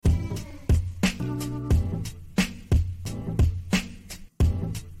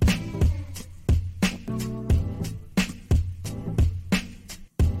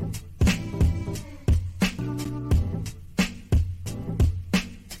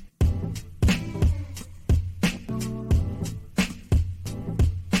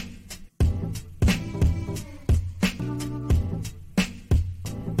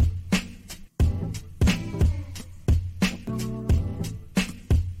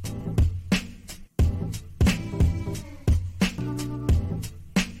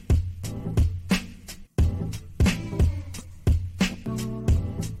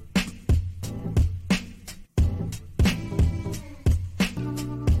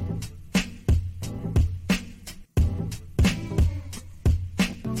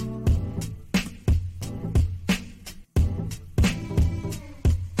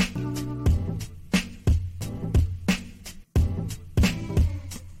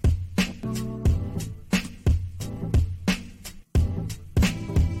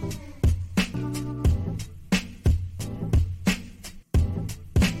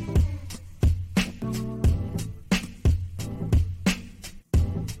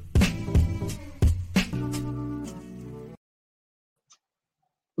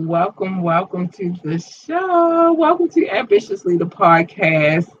Welcome to the show. Welcome to Ambitiously the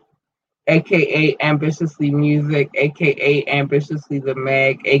podcast, aka Ambitiously Music, aka Ambitiously the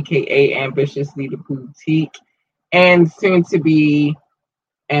Mag, aka Ambitiously the Boutique, and soon to be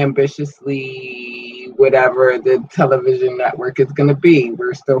Ambitiously whatever the television network is going to be.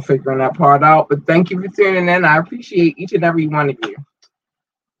 We're still figuring that part out, but thank you for tuning in. I appreciate each and every one of you.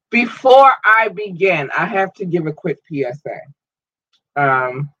 Before I begin, I have to give a quick PSA.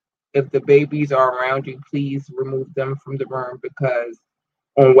 If the babies are around you, please remove them from the room because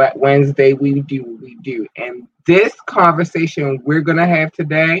on Wet Wednesday we do what we do. And this conversation we're gonna have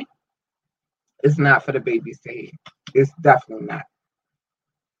today is not for the babies to hear. It's definitely not.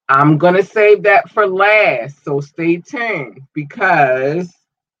 I'm gonna save that for last, so stay tuned because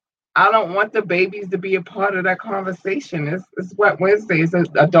I don't want the babies to be a part of that conversation. It's Wet Wednesday. It's an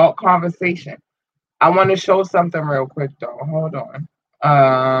adult conversation. I want to show something real quick though. Hold on.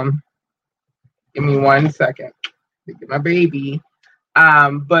 Give me 1 second. Look at my baby.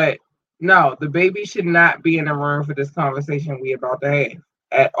 But no, the baby should not be in the room for this conversation we about to have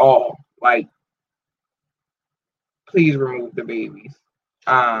at all. Like, please remove the babies.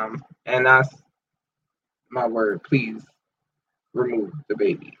 And that's my word. Please remove the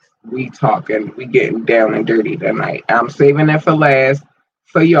babies. We talking, we getting down and dirty tonight. I'm saving it for last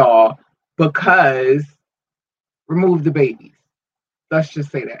for y'all because remove the babies. Let's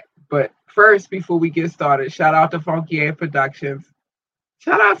just say that. But first, before we get started, shout out to Funky Air Productions.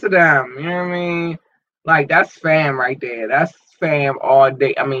 Shout out to them. You know what I mean? Like, that's fam right there. That's fam all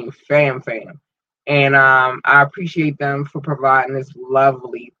day. I mean, fam. And I appreciate them for providing this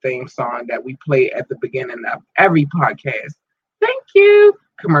lovely theme song that we play at the beginning of every podcast. Thank you.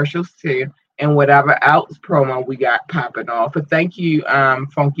 Commercials too. And whatever else promo we got popping off. But thank you,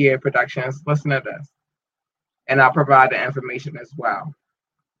 Funky Air Productions. Listen to this. And I'll provide the information as well.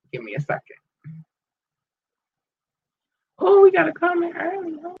 Give me a second. Oh, we got a comment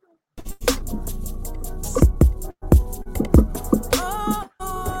early.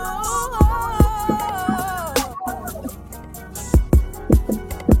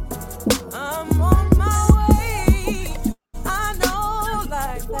 I'm on my way. I know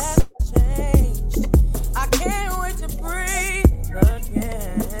life has changed. I can't wait to breathe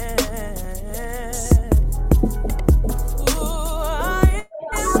again. Ooh, I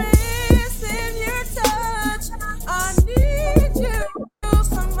am missing your touch. I need you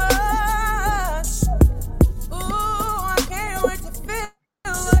so much. Ooh, I can't wait to feel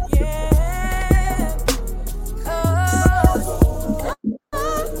again. 'Cause I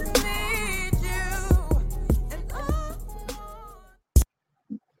need you, and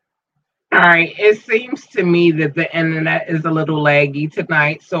All right. It seems to me that the internet is a little laggy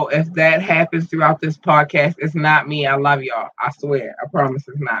tonight. So if that happens throughout this podcast, it's not me. I love y'all. I swear. I promise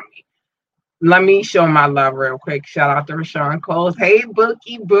it's not me. Let me show my love real quick. Shout out to Rashawn Coles. Hey,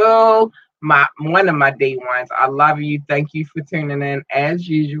 Bookie Boo. One of my day ones. I love you. Thank you for tuning in as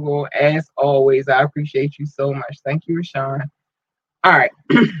usual. As always, I appreciate you so much. Thank you, Rashawn. All right.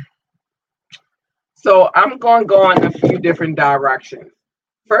 So I'm going to go in a few different directions.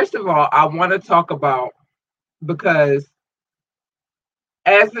 First of all, I want to talk about, because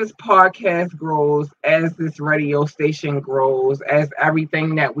as this podcast grows, as this radio station grows, as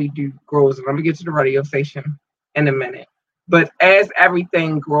everything that we do grows, and let me get to the radio station in a minute. But as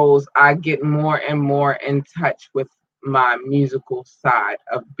everything grows, I get more and more in touch with my musical side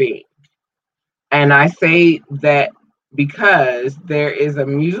of being. And I say that because there is a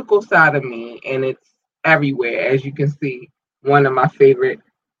musical side of me and it's everywhere. As you can see, one of my favorite,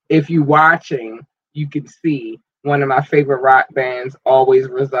 if you're watching, you can see one of my favorite rock bands always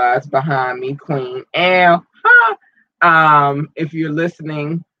resides behind me, Queen. And if you're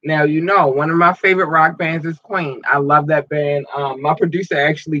listening, now you know one of my favorite rock bands is Queen. I love that band. My producer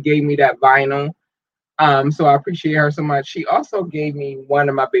actually gave me that vinyl. So I appreciate her so much. She also gave me one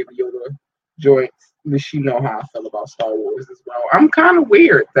of my Baby Yoda joints, which you know how I feel about Star Wars as well. I'm kind of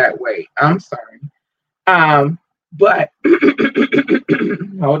weird that way. I'm sorry. But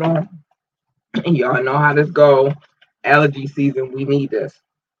hold on. Y'all know how this go. Allergy season, we need this.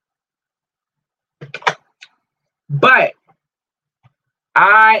 But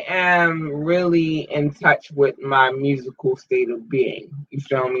I am really in touch with my musical state of being. You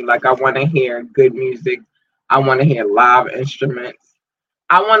feel me? Like, I want to hear good music. I want to hear live instruments.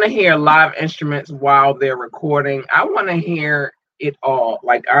 I want to hear live instruments while they're recording. I want to hear it all.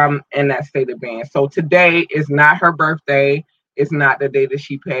 Like, I'm in that state of being. So today is not her birthday. It's not the day that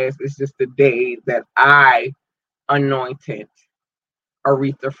she passed. It's just the day that I anointed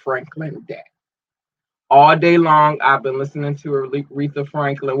Aretha Franklin Day. all day long. I've been listening to Aretha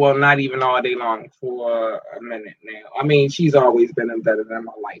Franklin. Well, not even all day long, for a minute now. I mean, she's always been embedded in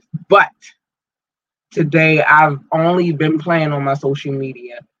my life. But today, I've only been playing on my social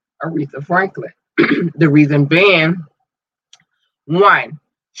media Aretha Franklin. The reason being, one,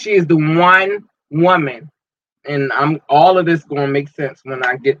 she is the one woman, and all of this going to make sense when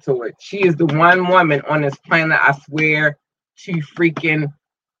I get to it. She is the one woman on this planet, I swear to freaking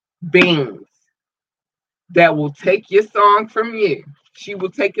beings, that will take your song from you. She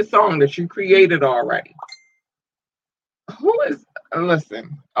will take a song that you created already. Who is,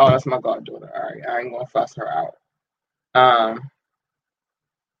 listen, oh, that's my goddaughter. All right, I ain't going to fuss her out.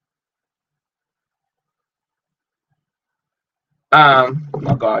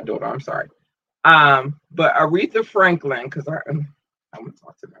 My goddaughter, I'm sorry. But Aretha Franklin, because I'm going to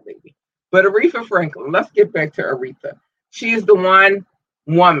talk to my baby. But Aretha Franklin, let's get back to Aretha. She is the one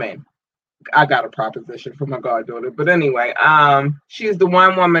woman. I got a proposition for my goddaughter. But anyway, she is the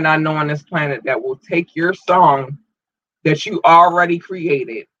one woman I know on this planet that will take your song that you already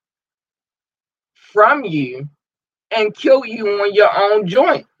created from you and kill you on your own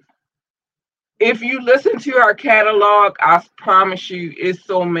joint. If you listen to her catalog, I promise you, it's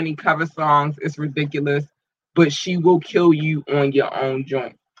so many cover songs. It's ridiculous. But she will kill you on your own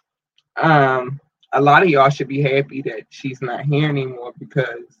joint. A lot of y'all should be happy that she's not here anymore,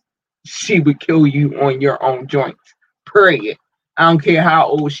 because she would kill you on your own joint. Period. I don't care how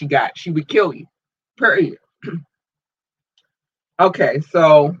old she got. She would kill you. Period. Okay,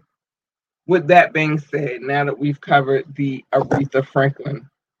 so with that being said, now that we've covered the Aretha Franklin.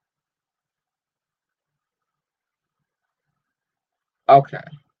 Okay.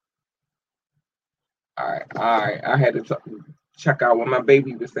 All right. I had to check out what my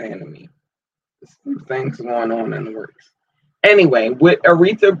baby was saying to me. There's some things going on in the works. Anyway, with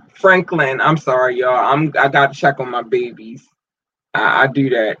Aretha Franklin, I'm sorry, y'all. I got to check on my babies. I do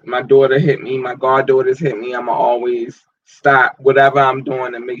that. My daughter hit me. My goddaughters hit me. I'ma always stop whatever I'm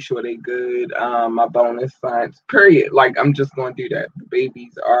doing and make sure they good. My bonus science, period. Like, I'm just going to do that. The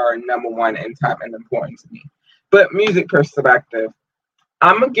babies are number one and top and important to me. But music perspective,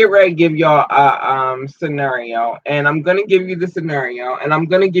 I'm going to get ready to give y'all a scenario. And I'm going to give you the scenario. And I'm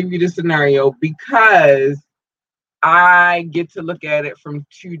going to give you the scenario because I get to look at it from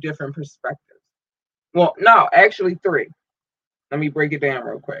two different perspectives. Well, no, actually three. Let me break it down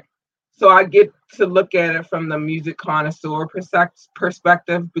real quick. So I get to look at it from the music connoisseur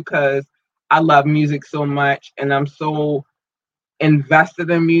perspective because I love music so much and I'm so invested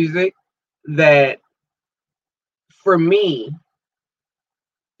in music that for me,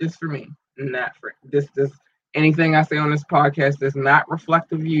 just for me, not for this anything I say on this podcast is not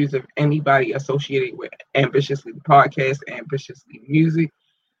reflective views of anybody associated with Ambitiously the podcast, Ambitiously music,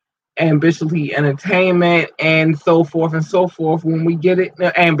 Ambitiously entertainment, and so forth and so forth. When we get it,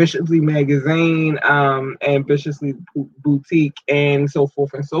 Ambitiously magazine, Ambitiously boutique, and so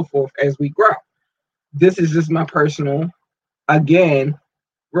forth as we grow. This is just my personal, again,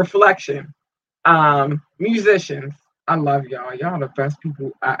 reflection. Musicians, I love y'all. Y'all are the best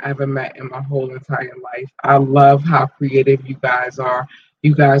people I ever met in my whole entire life. I love how creative you guys are.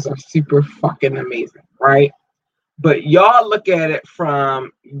 You guys are super fucking amazing, right? But y'all look at it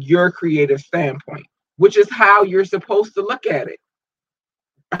from your creative standpoint, which is how you're supposed to look at it.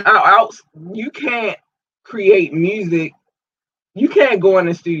 How else you can't create music. You can't go in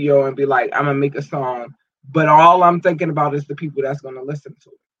the studio and be like, I'm gonna make a song, but all I'm thinking about is the people that's gonna listen to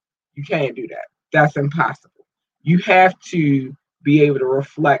it. You can't do that. That's impossible. You have to be able to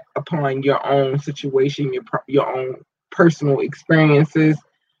reflect upon your own situation, your own personal experiences,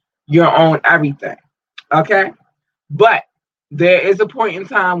 your own everything. Okay? But there is a point in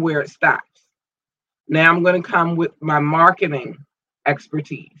time where it stops. Now I'm going to come with my marketing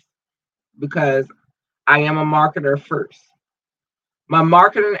expertise because I am a marketer first. My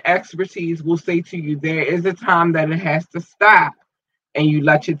marketing expertise will say to you, there is a time that it has to stop and you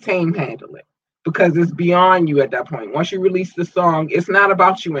let your team handle it because it's beyond you at that point. Once you release the song, it's not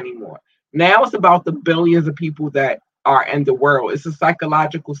about you anymore. Now it's about the billions of people that are in the world. It's a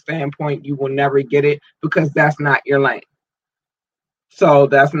psychological standpoint. You will never get it because that's not your lane. So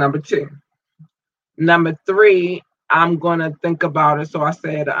that's number two. Number three, I'm going to think about it. So I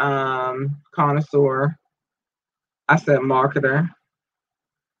said connoisseur. I said marketer.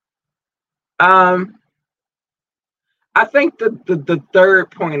 I think the third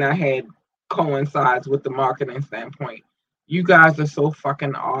point I had coincides with the marketing standpoint. You guys are so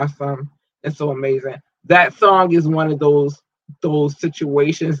fucking awesome and so amazing. That song is one of those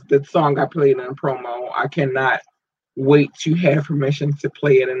situations. The song I played in a promo, I cannot wait to have permission to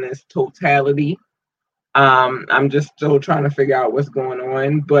play it in its totality. I'm just still trying to figure out what's going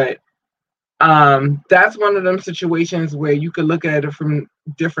on, but that's one of them situations where you can look at it from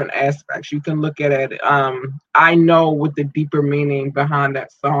different aspects. You can look at it. I know what the deeper meaning behind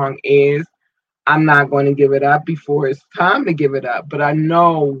that song is. I'm not going to give it up before it's time to give it up, but I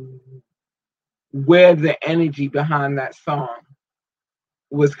know where the energy behind that song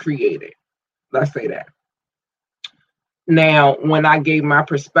was created. Let's say that. Now, when I gave my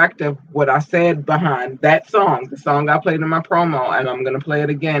perspective, what I said behind that song, the song I played in my promo, and I'm going to play it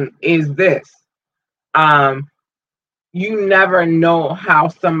again, is this. You never know how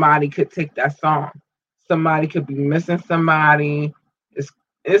somebody could take that song. Somebody could be missing somebody.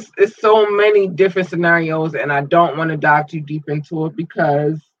 It's so many different scenarios, and I don't want to dive too deep into it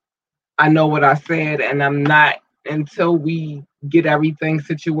because I know what I said, and I'm not, until we get everything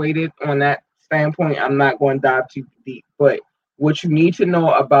situated on that standpoint, I'm not going to dive too deep. But what you need to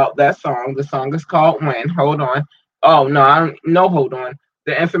know about that song, the song is called When. Hold on. Oh, no, hold on.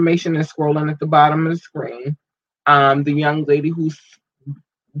 The information is scrolling at the bottom of the screen. The young lady who's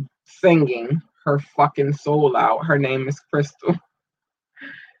singing her fucking soul out, her name is Crystal.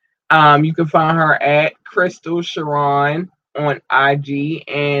 You can find her at Crystal Sharon on IG,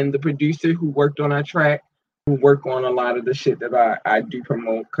 and the producer who worked on our track, who worked on a lot of the shit that I do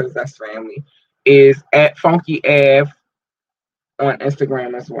promote because that's family, is at Funky Ave on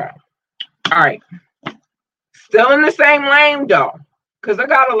Instagram as well. All right. Still in the same lane though, because I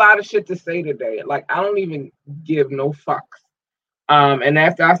got a lot of shit to say today. Like, I don't even give no fucks. And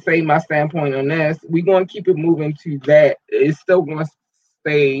after I say my standpoint on this, we're going to keep it moving to that. It's still going to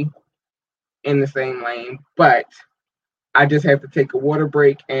stay in the same lane, but I just have to take a water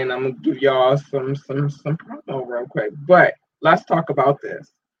break, and I'm gonna give y'all some promo real quick. But let's talk about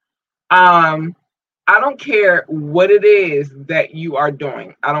this. I don't care what it is that you are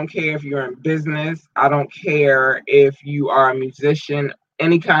doing. I don't care if you're in business. I don't care if you are a musician,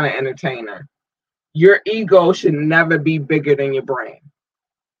 any kind of entertainer. Your ego should never be bigger than your brain.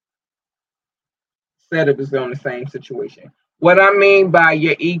 Said it was on the same situation. What I mean by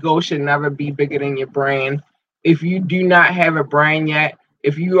your ego should never be bigger than your brain. If you do not have a brain yet,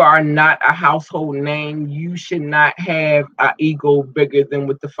 if you are not a household name, you should not have an ego bigger than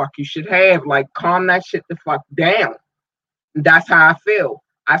what the fuck you should have. Like, calm that shit the fuck down. That's how I feel.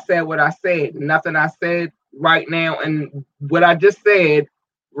 I said what I said. Nothing I said right now, and what I just said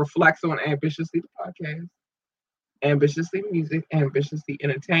reflects on Ambitiously the podcast, Ambitiously Music, Ambitiously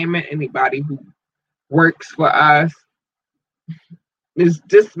Entertainment, anybody who works for us. It's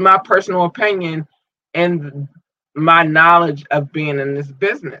just my personal opinion and my knowledge of being in this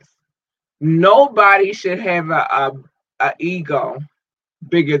business. Nobody should have a ego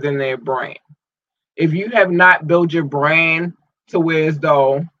bigger than their brain. If you have not built your brain to where as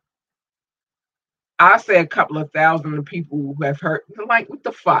though, I say a couple of thousand people who have heard, like, what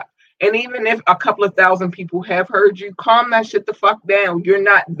the fuck? And even if a couple of thousand people have heard you, calm that shit the fuck down. You're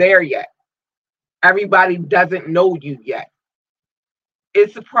not there yet. Everybody doesn't know you yet.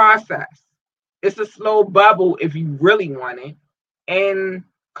 It's a process. It's a slow bubble if you really want it. And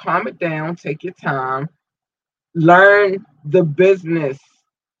calm it down, take your time, learn the business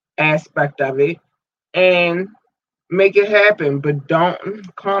aspect of it, and make it happen. But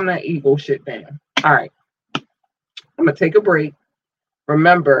don't calm that ego shit down. All right. I'm going to take a break.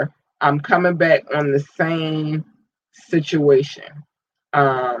 Remember, I'm coming back on the same situation.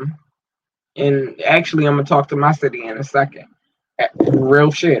 And actually, I'm going to talk to my city in a second.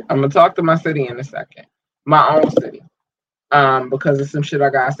 Real shit. I'm going to talk to my city in a second. My own city. Because there's some shit I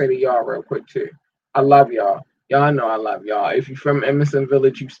got to say to y'all real quick, too. I love y'all. Y'all know I love y'all. If you're from Emerson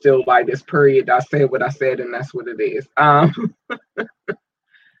Village, you still like this, period. I said what I said, and that's what it is. I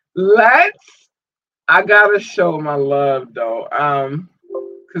got to show my love, though.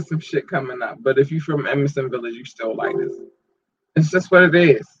 Because some shit coming up. But if you're from Emerson Village, you still like this. It's just what it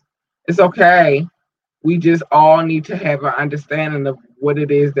is. It's okay. We just all need to have an understanding of what it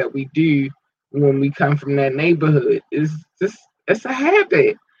is that we do when we come from that neighborhood. It's a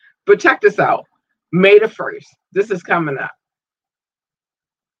habit. But check this out. May the 1st. This is coming up.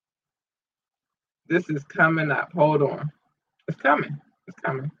 This is coming up. Hold on. It's coming. It's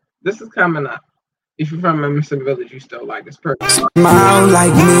coming. This is coming up. If you're from Emerson Village, you still like this person. Smile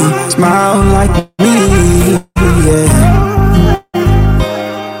like me. Smile like me. Yeah.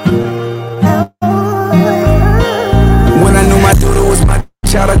 When I knew my daughter was my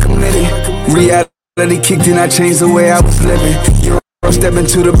child, I committed. Reality kicked in, I changed the way I was living. You're stepping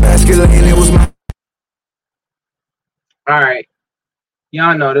to the basket, and it was my. All right.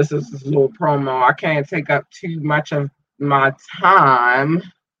 Y'all know this is a little promo. I can't take up too much of my time.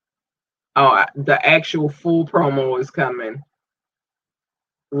 Oh, the actual full promo is coming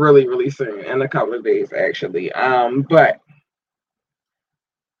really, really soon in a couple of days, actually. But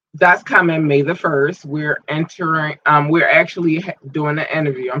that's coming May the 1st. We're actually doing an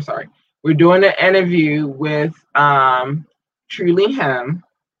interview. I'm sorry. We're doing an interview with Truly Him.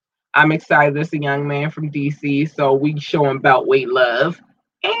 I'm excited. It's a young man from DC, so we show him about weight love.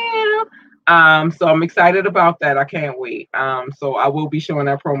 And so I'm excited about that. I can't wait. So I will be showing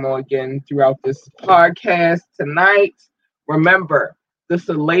that promo again throughout this podcast tonight. Remember, the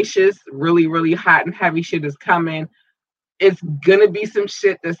salacious, really, really hot and heavy shit is coming. It's gonna be some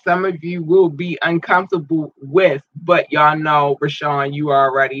shit that some of you will be uncomfortable with, but y'all know, Rashawn, you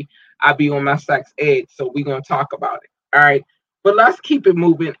already, I be on my sex ed, so we're gonna talk about it. All right. But let's keep it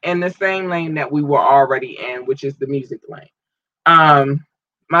moving in the same lane that we were already in, which is the music lane.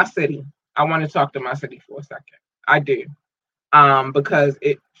 My city. I want to talk to my city for a second. I do. Because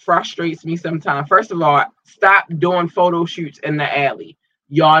it frustrates me sometimes. First of all, stop doing photo shoots in the alley.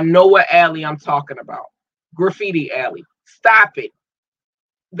 Y'all know what alley I'm talking about. Graffiti alley. Stop it.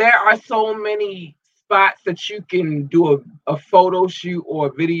 There are so many spots that you can do a photo shoot or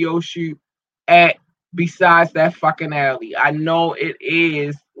a video shoot at besides that fucking alley. I know it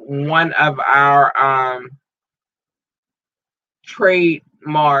is one of our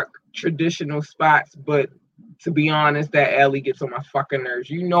trademark traditional spots, but to be honest, that alley gets on my fucking nerves.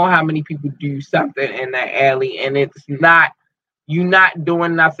 You know how many people do something in that alley, and it's not, you're not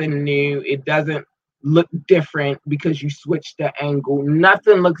doing nothing new. It doesn't look different because you switch the angle.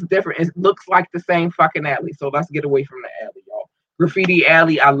 Nothing looks different. It looks like the same fucking alley. So let's get away from the alley, y'all. Graffiti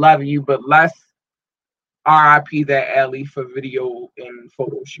alley, I love you, but let's RIP that alley for video and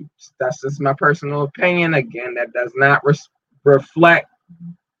photo shoots. That's just my personal opinion. Again, that does not reflect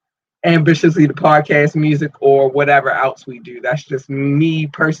ambitiously the podcast music or whatever else we do. That's just me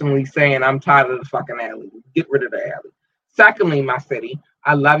personally saying I'm tired of the fucking alley. Get rid of the alley. Secondly, my city,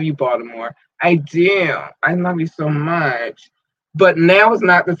 I love you, Baltimore. I do. I love you so much. But now is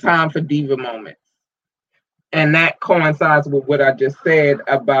not the time for diva moments. And that coincides with what I just said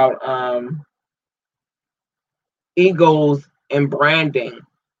about egos and branding.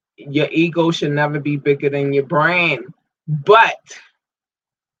 Your ego should never be bigger than your brand. But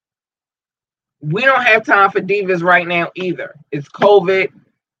we don't have time for divas right now either. It's COVID.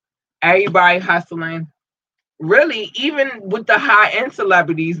 Everybody hustling. Really, even with the high-end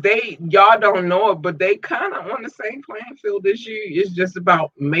celebrities, y'all don't know it, but they kind of on the same playing field as you. It's just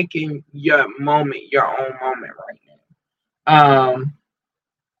about making your moment, your own moment right now.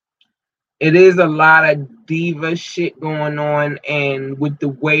 It is a lot of diva shit going on, and with the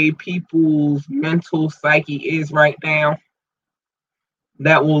way people's mental psyche is right now,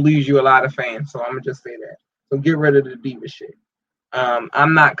 that will lose you a lot of fans. So I'm gonna just say that. So get rid of the diva shit.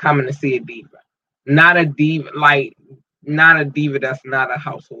 I'm not coming to see a diva. Not a diva that's not a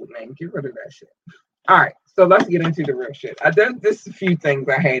household name. Get rid of that shit. All right, so let's get into the real shit. There's a few things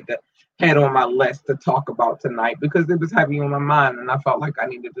I had on my list to talk about tonight because it was heavy on my mind and I felt like I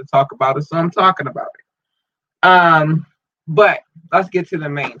needed to talk about it, so I'm talking about it. But let's get to the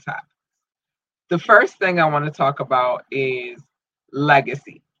main topic. The first thing I want to talk about is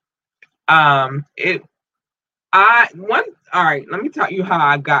legacy. All right, let me tell you how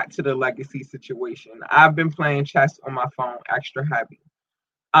I got to the legacy situation. I've been playing chess on my phone extra heavy.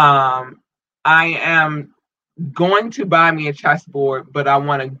 I am going to buy me a chessboard, but I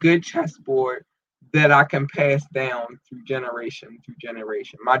want a good chessboard that I can pass down through generation.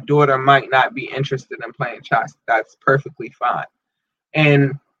 My daughter might not be interested in playing chess. That's perfectly fine.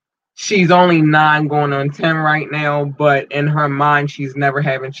 And she's only 9 going on 10 right now, but in her mind, she's never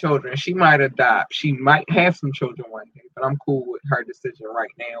having children. She might adopt. She might have some children one day, but I'm cool with her decision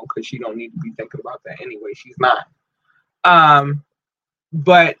right now because she don't need to be thinking about that anyway. She's 9.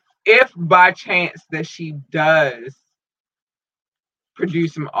 But if by chance that she does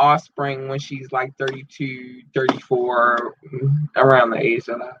produce some offspring when she's like 32, 34, around the age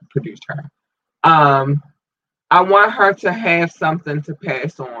that I produced her, I want her to have something to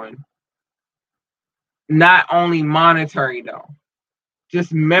pass on. Not only monetary though,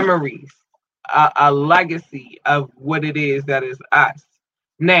 just memories, a legacy of what it is that is us.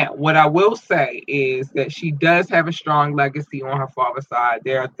 Now, what I will say is that she does have a strong legacy on her father's side.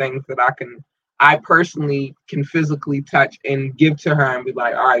 There are things that I personally can physically touch and give to her and be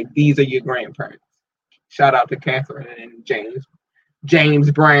like, all right, these are your grandparents. Shout out to Catherine and James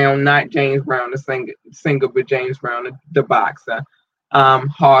Brown, not James Brown, the singer, but James Brown, the boxer.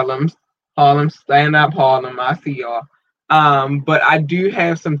 Harlem, stand up, Harlem. I see y'all. But I do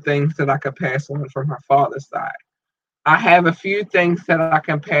have some things that I could pass on from her father's side. I have a few things that I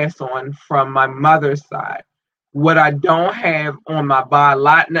can pass on from my mother's side. What I don't have on my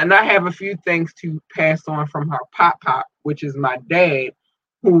biological, and I have a few things to pass on from her pop, which is my dad,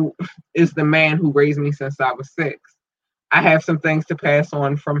 who is the man who raised me since I was 6. I have some things to pass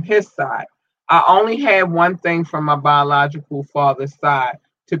on from his side. I only have one thing from my biological father's side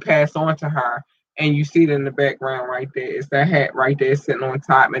to pass on to her, and you see it in the background right there. It's that hat right there sitting on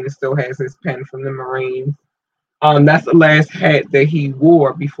top, and it still has his pen from the Marines. That's the last hat that he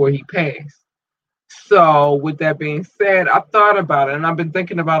wore before he passed. So, with that being said, I thought about it, and I've been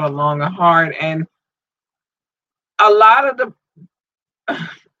thinking about it long and hard. And a lot of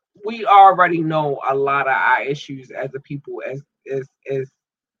we already know a lot of our issues as a people, as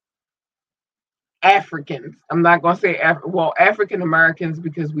Africans. I'm not gonna say African Americans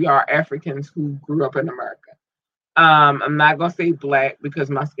because we are Africans who grew up in America. I'm not gonna say black because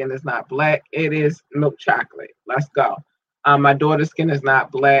my skin is not black. It is milk chocolate. Let's go. My daughter's skin is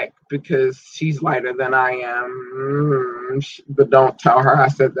not black because she's lighter than I am. But don't tell her I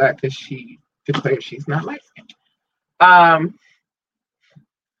said that because she declares she's not light skinned.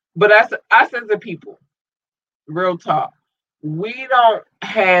 But us as a people, real talk, we don't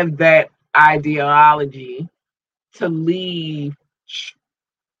have that ideology to leave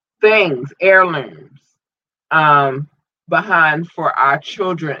things, heirlooms, behind for our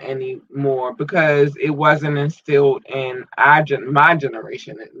children anymore because it wasn't instilled in my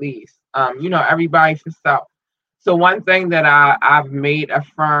generation at least. Everybody for self. So one thing that I've made a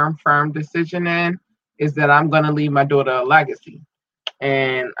firm decision in is that I'm gonna leave my daughter a legacy.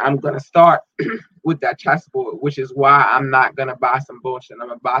 And I'm gonna start with that chessboard, which is why I'm not gonna buy some bullshit. I'm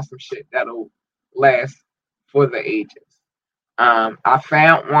gonna buy some shit that'll last for the ages. I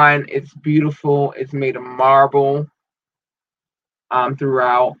found one. It's beautiful. It's made of marble.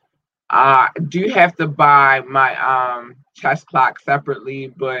 Throughout, I do have to buy my chess clock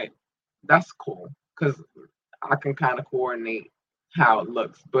separately, but that's cool because I can kind of coordinate how it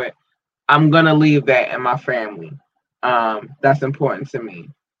looks. But I'm gonna leave that in my family. That's important to me.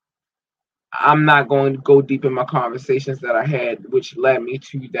 I'm not going to go deep in my conversations that I had, which led me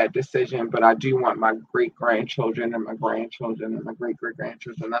to that decision, but I do want my great grandchildren and my grandchildren and my great great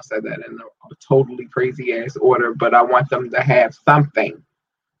grandchildren. I said that in a totally crazy ass order, but I want them to have something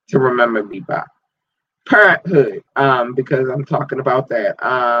to remember me by. Parenthood, because I'm talking about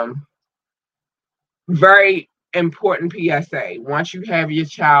that. Very important PSA. Once you have your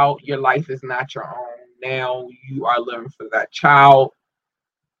child, your life is not your own. Now you are living for that child.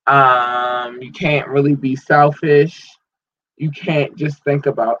 You can't really be selfish. You can't just think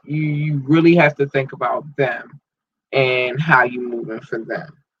about you. You really have to think about them and how you moving for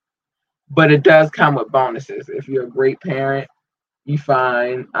them. But it does come with bonuses. If you're a great parent, you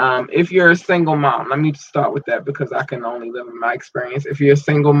find if you're a single mom, let me start with that because I can only live in my experience. If you're a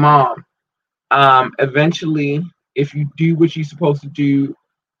single mom, eventually, if you do what you're supposed to do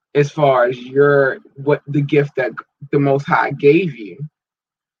as far as the gift that the Most High gave you,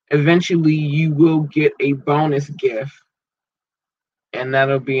 eventually you will get a bonus gift, and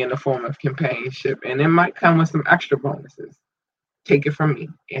that'll be in the form of companionship, and it might come with some extra bonuses. Take it from me.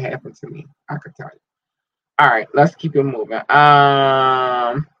 It happened to me. I could tell you. All right, let's keep it moving.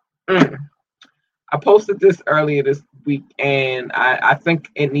 I posted this earlier this week, and I think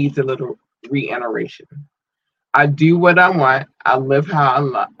it needs a little reiteration. I do what I want. I live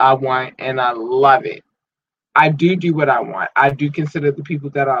how I want, and I love it. I do what I want. I do consider the people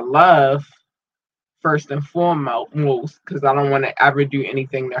that I love first and foremost because I don't want to ever do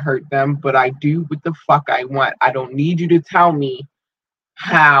anything to hurt them, but I do what the fuck I want. I don't need you to tell me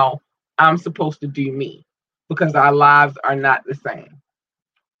how I'm supposed to do me because our lives are not the same.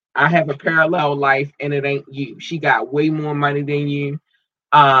 I have a parallel life and it ain't you. She got way more money than you.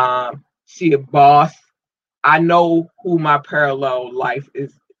 She a boss. I know who my parallel life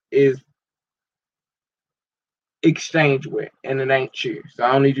is exchange with, and it ain't you. So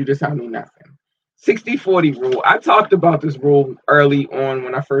I don't need you to tell me nothing. 60-40 rule. I talked about this rule early on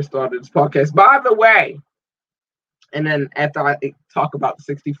when I first started this podcast. By the way, and then after I talk about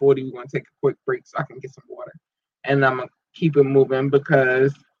the 60-40, we're going to take a quick break so I can get some water. And I'm going to keep it moving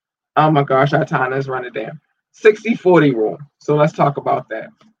because, oh my gosh, our time is running down. 60-40 rule. So let's talk about that.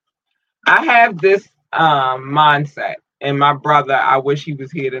 I have this mindset. And my brother, I wish he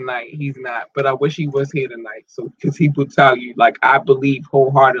was here tonight. He's not, but I wish he was here tonight. So, because he will tell you, like, I believe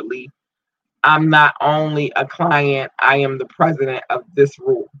wholeheartedly, I'm not only a client, I am the president of this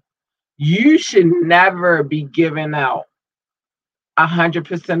rule. You should never be giving out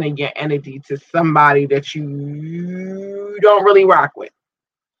 100% of your energy to somebody that you don't really rock with.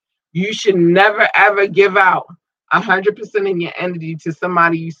 You should never, ever give out 100% of your energy to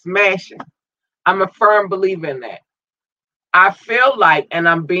somebody you smashing. I'm a firm believer in that. I feel like, and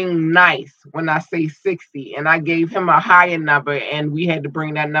I'm being nice when I say 60, and I gave him a higher number, and we had to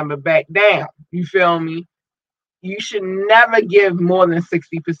bring that number back down. You feel me? You should never give more than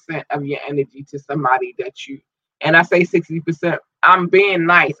 60% of your energy to somebody that you, and I say 60%, I'm being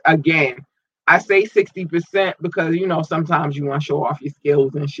nice again. I say 60% because, sometimes you want to show off your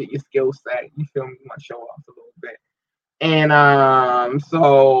skills and shit, your skill set. You feel me? You want to show off a little bit. And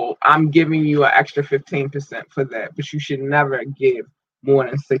so I'm giving you an extra 15% for that, but you should never give more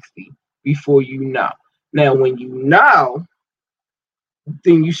than 60 before you know. Now, when you know,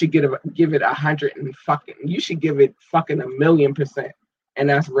 then you should give it 100 and fucking. You should give it fucking 1,000,000%, and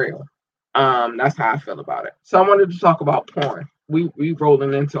that's real. That's how I feel about it. So I wanted to talk about porn. We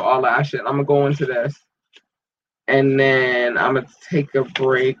rolling into all that shit. I'm gonna go into this, and then I'm gonna take a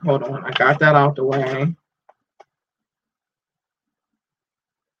break. Hold on, I got that out the way.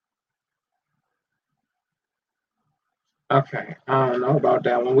 Okay, I don't know about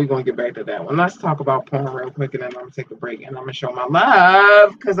that one. We're gonna get back to that one. Let's talk about porn real quick, and then I'm gonna take a break, and I'm gonna show my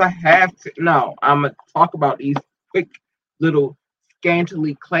love because I have to. No, I'm gonna talk about these quick little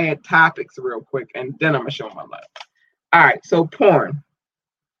scantily clad topics real quick, and then I'm gonna show my love. All right, so porn.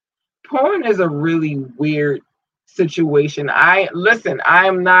 Porn is a really weird situation. I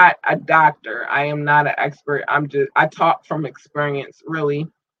am not a doctor. I am not an expert. I talk from experience, really.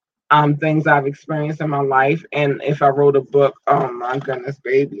 Things I've experienced in my life, and if I wrote a book, oh my goodness,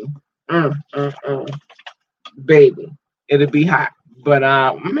 baby, baby, it'd be hot. But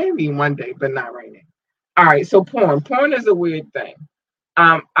maybe one day, but not right now. All right, so porn is a weird thing.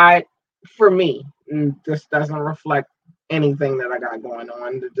 For me, this doesn't reflect anything that I got going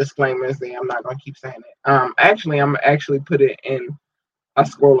on. The disclaimer is there. I'm not gonna keep saying it. Actually, I'm actually put it in a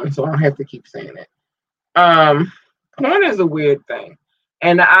scrolling, so I don't have to keep saying it. Porn is a weird thing.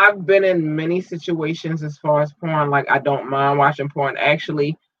 And I've been in many situations as far as porn. Like, I don't mind watching porn.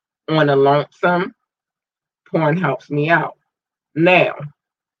 Actually, on a lonesome, porn helps me out. Now,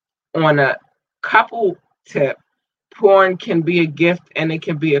 on a couple tip, porn can be a gift and it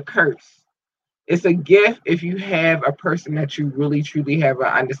can be a curse. It's a gift if you have a person that you really, truly have an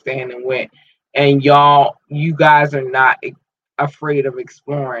understanding with, and you guys are not afraid of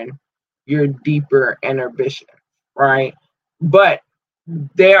exploring your deeper inhibition, right? But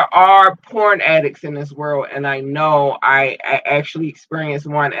there are porn addicts in this world, and I know I actually experienced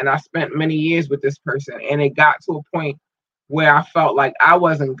one, and I spent many years with this person, and it got to a point where I felt like I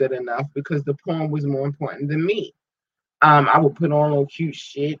wasn't good enough because the porn was more important than me. I would put on little cute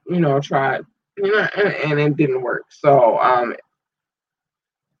shit, try, and it didn't work. So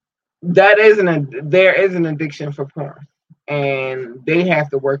there is an addiction for porn, and they have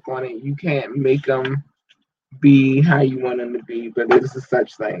to work on it. You can't make them be how you want them to be, but there's a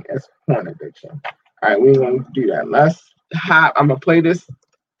such thing as porn addiction. All right, we're going to do that. I'm going to play this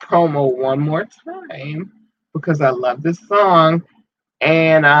promo one more time because I love this song.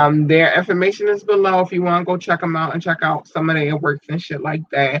 And their information is below if you want to go check them out and check out some of their works and shit like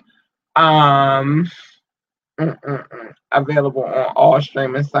that. Available on all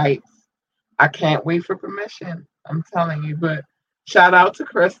streaming sites. I can't wait for permission. I'm telling you, but shout out to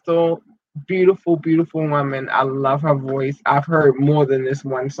Crystal. Beautiful, beautiful woman. I love her voice. I've heard more than this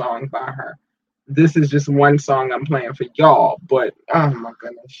one song by her. This is just one song I'm playing for y'all, but oh my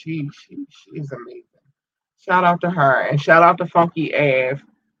goodness, she's amazing. Shout out to her, and shout out to Funky Ave.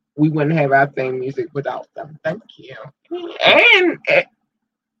 We wouldn't have our theme music without them. Thank you. And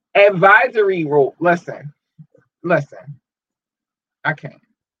advisory role. Listen. I can't.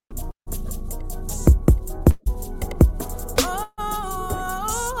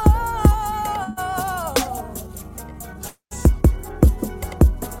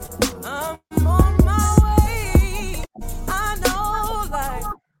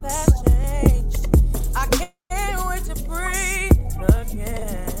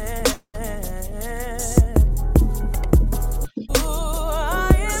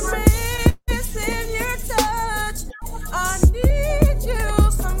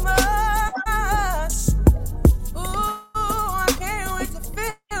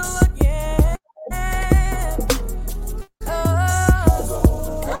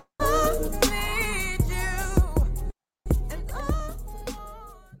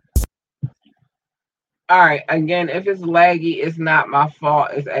 All right, again, if it's laggy, it's not my fault.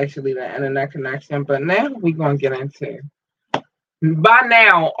 It's actually the internet connection. But now we're going to get into it. By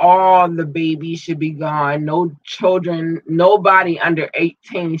now, all the babies should be gone. No children, nobody under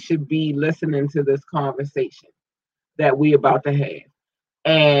 18 should be listening to this conversation that we about to have.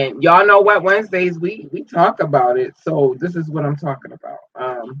 And y'all know what Wednesdays we talk about it. So this is what I'm talking about.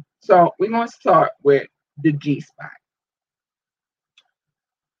 So we're gonna start with the G spot.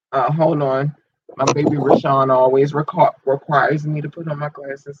 Hold on. My baby Rashawn always requires me to put on my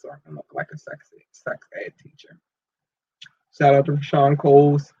glasses so I can look like a sexy sex ed teacher. Shout out to Rashawn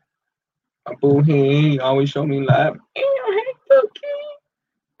Coles. My boo, he always show me love. Hey, Bookie.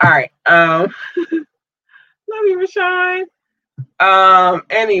 All right. Love you, Rashawn.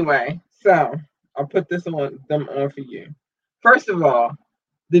 Anyway, so I'll put them on for you. First of all,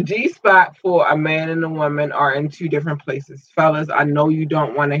 the G spot for a man and a woman are in two different places. Fellas, I know you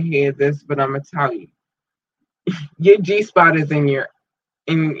don't want to hear this, but I'm gonna tell you. Your G spot is in your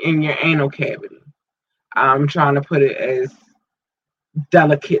anal cavity. I'm trying to put it as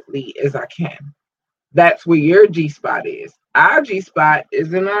delicately as I can. That's where your G spot is. Our G spot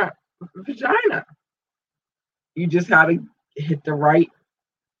is in our vagina. You just have to hit the right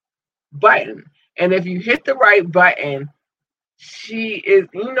button. And if you hit the right button, she is,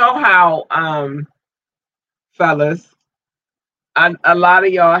 you know how, fellas, a lot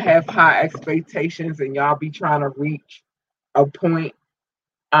of y'all have high expectations and y'all be trying to reach a point,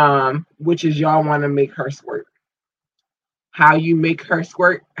 which is y'all want to make her squirt. How you make her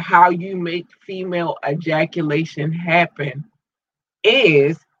squirt, how you make female ejaculation happen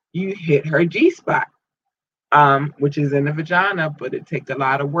is you hit her G spot, which is in the vagina, but it takes a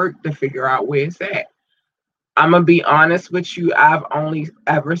lot of work to figure out where it's at. I'm gonna be honest with you, I've only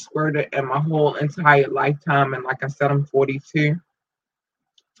ever squirted in my whole entire lifetime, and like I said, I'm 42.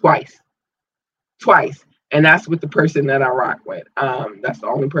 Twice. And that's with the person that I rock with. That's the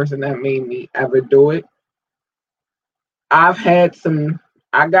only person that made me ever do it. I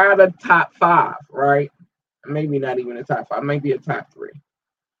got a top 5, right? Maybe not even a top 5, maybe a top 3.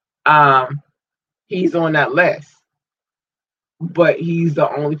 He's on that list, but he's the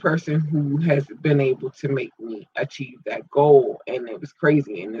only person who has been able to make me achieve that goal. And it was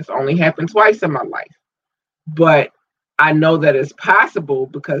crazy. And this only happened twice in my life, but I know that it's possible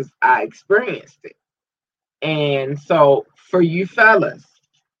because I experienced it. And so for you fellas,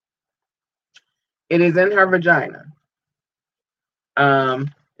 it is in her vagina.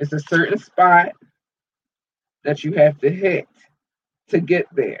 It's a certain spot that you have to hit to get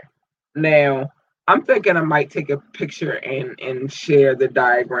there. Now, I'm thinking I might take a picture and share the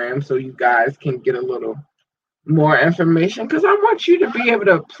diagram so you guys can get a little more information, because I want you to be able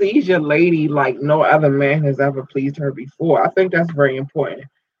to please your lady like no other man has ever pleased her before. I think that's very important.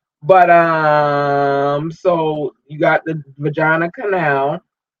 But so you got the vagina canal,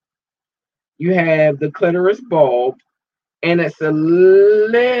 you have the clitoris bulb, and it's a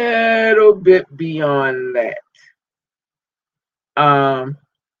little bit beyond that.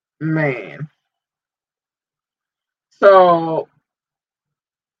 Man. So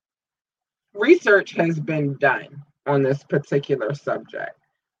research has been done on this particular subject,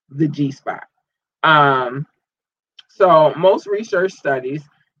 the G spot. So most research studies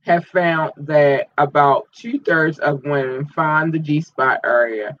have found that about 2/3 of women find the G spot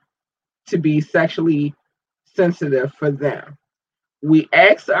area to be sexually sensitive for them. We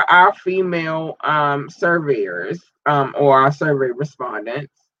asked our female surveyors or our survey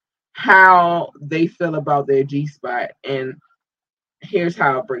respondents how they feel about their G spot, and here's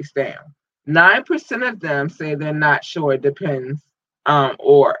how it breaks down. 9% of them say they're not sure. It depends,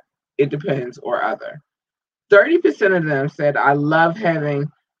 or other. 30% of them said, I love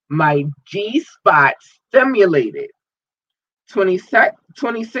having my G spot stimulated.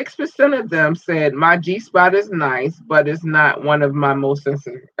 26% of them said, my G spot is nice, but it's not one of my most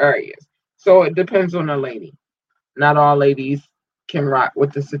sensitive areas. So it depends on the lady. Not all ladies can rock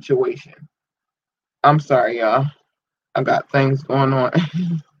with the situation. I'm sorry, y'all. I got things going on.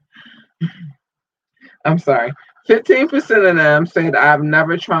 I'm sorry. 15% of them said, I've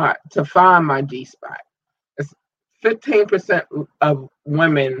never tried to find my G spot. 15% of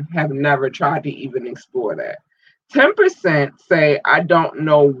women have never tried to even explore that. 10% say, I don't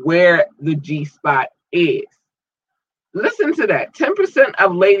know where the G spot is. Listen to that. 10%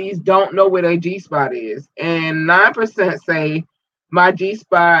 of ladies don't know where their G spot is. And 9% say, my G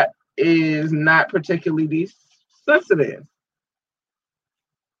spot is not particularly sensitive.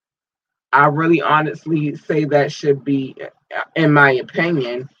 I really honestly say that should be, in my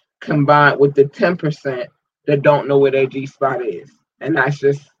opinion, combined with the 10% that don't know where their G spot is. And that's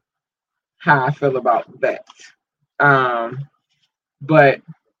just how I feel about that. But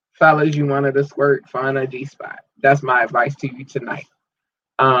fellas, you wanted to squirt, find a G spot. That's my advice to you tonight.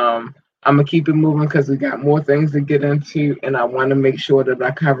 I'm gonna keep it moving because we got more things to get into, and I want to make sure that I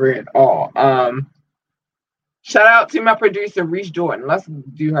cover it all. Shout out to my producer, Reese Jordan. Let's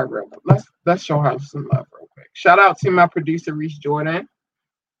do her real quick. Let's show her some love real quick. Shout out to my producer, Reese Jordan.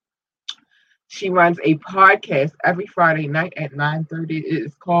 She runs a podcast every Friday night at 9:30. It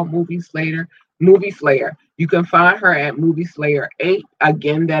is called Movie Slayer. You can find her at Movie Slayer 8.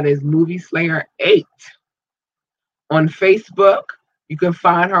 Again, that is Movie Slayer 8. On Facebook, you can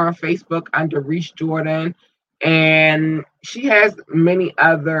find her on Facebook under Reese Jordan. And she has many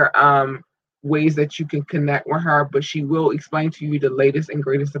other ways that you can connect with her, but she will explain to you the latest and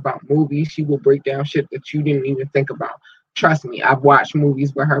greatest about movies. She will break down shit that you didn't even think about. Trust me, I've watched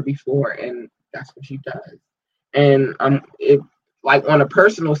movies with her before, and that's what she does. And it like on a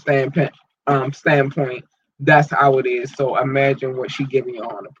personal standpoint, that's how it is. So imagine what she giving you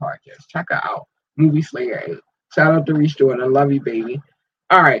on the podcast. Check her out, Movie Slayer 8. Shout out to Reese Jordan. I love you, baby.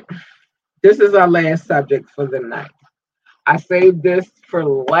 All right, this is our last subject for the night. I saved this for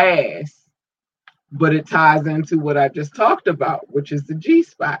last, but it ties into what I just talked about, which is the G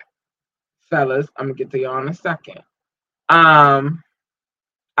spot. Fellas, I'm gonna get to y'all in a second.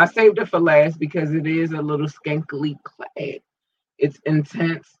 I saved it for last because it is a little skankily clad. It's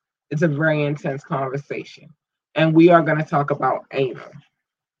intense. It's a very intense conversation. And we are going to talk about anal.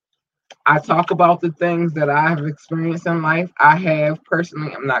 I talk about the things that I have experienced in life. I have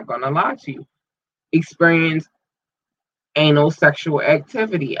personally, I'm not going to lie to you, experienced anal sexual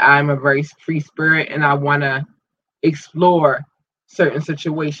activity. I'm a very free spirit and I want to explore certain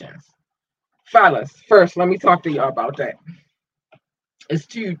situations. Fellas, first, let me talk to y'all about that. It's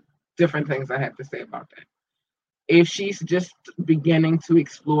two different things I have to say about that. If she's just beginning to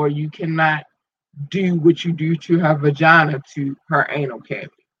explore, you cannot do what you do to her vagina to her anal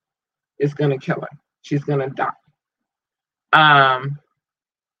cavity. It's going to kill her. She's going to die.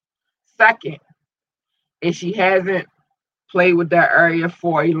 Second, if she hasn't played with that area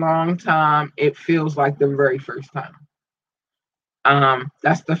for a long time, it feels like the very first time.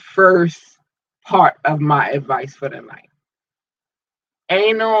 That's the first part of my advice for the night.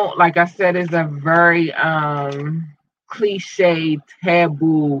 Anal, like I said, is a very cliche,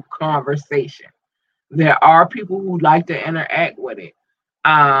 taboo conversation. There are people who like to interact with it.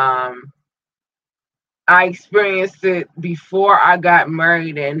 I experienced it before I got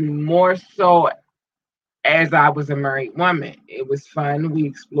married and more so as I was a married woman. It was fun. We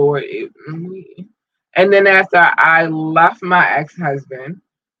explored it. And then after I left my ex-husband,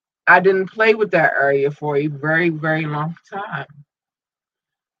 I didn't play with that area for a very, very long time.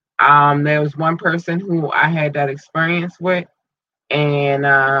 There was one person who I had that experience with,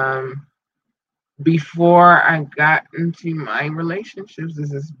 and before I got into my relationships,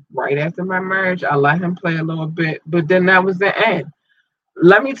 this is right after my marriage, I let him play a little bit, but then that was the end.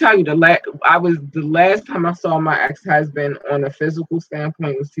 Let me tell you, the last time I saw my ex-husband on a physical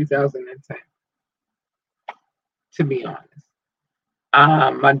standpoint was 2010. To be honest,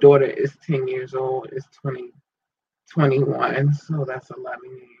 my daughter is 10 years old, is 21, so that's 11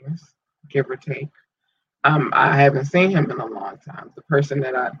 years, give or take. I haven't seen him in a long time. The person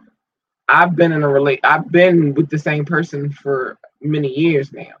that I've been with the same person for many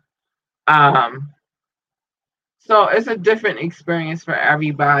years now. So it's a different experience for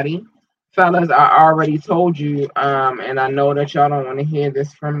everybody. Fellas, I already told you, and I know that y'all don't want to hear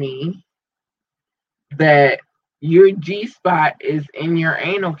this from me, that your G spot is in your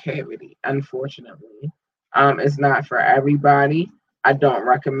anal cavity, unfortunately. It's not for everybody. I don't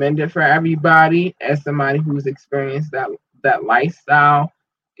recommend it for everybody. As somebody who's experienced that lifestyle,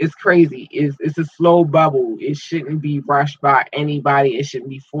 it's crazy. It's a slow bubble. It shouldn't be rushed by anybody. It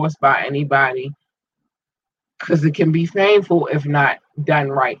shouldn't be forced by anybody because it can be painful if not done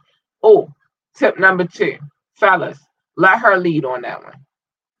right. Oh, tip number 2, fellas, let her lead on that one.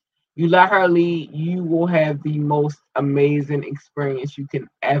 You let her lead, you will have the most amazing experience you can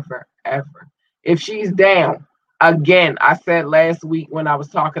ever. If she's down, again, I said last week when I was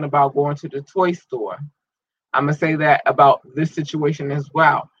talking about going to the toy store, I'm going to say that about this situation as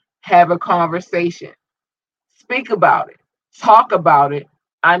well. Have a conversation. Speak about it. Talk about it.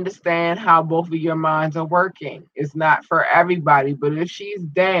 Understand how both of your minds are working. It's not for everybody, but if she's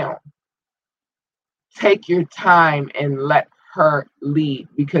down, take your time and let her lead,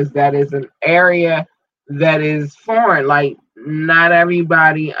 because that is an area that is foreign. Like, not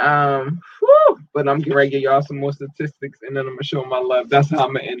everybody, but I'm getting ready to give y'all some more statistics and then I'm gonna show my love. That's how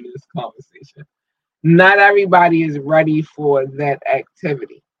I'm gonna end this conversation. Not everybody is ready for that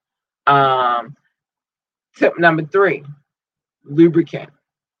activity. Tip number 3, lubricant.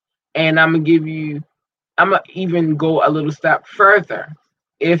 And I'm gonna even go a little step further.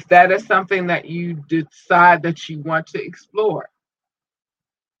 If that is something that you decide that you want to explore,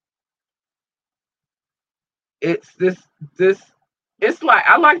 it's this. It's like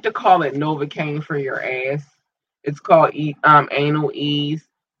I like to call it Novocaine for your ass. It's called Anal Ease.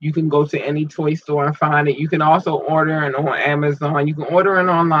 You can go to any toy store and find it. You can also order it on Amazon. You can order it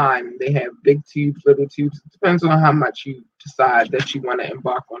online. They have big tubes, little tubes. It depends on how much you decide that you want to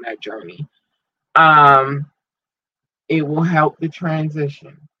embark on that journey. It will help the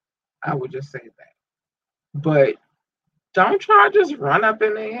transition. I would just say that. But don't try to just run up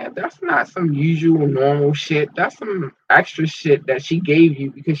in there. That's not some usual normal shit. That's some extra shit that she gave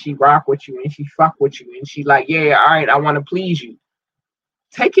you because she rock with you and she fuck with you and she like, yeah, all right, I want to please you.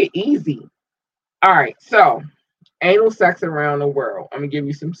 Take it easy. All right, so anal sex around the world. I'm gonna give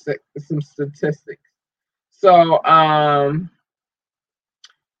you some statistics. So,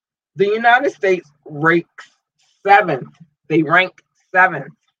 the United States ranks seventh. They rank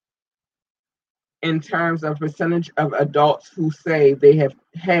seventh in terms of percentage of adults who say they have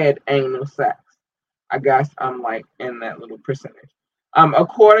had anal sex. I guess I'm like in that little percentage.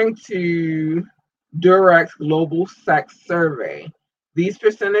 According to Durex Global Sex Survey, these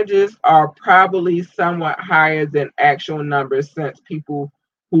percentages are probably somewhat higher than actual numbers since people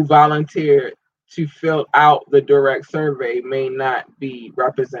who volunteered to fill out the Durex survey may not be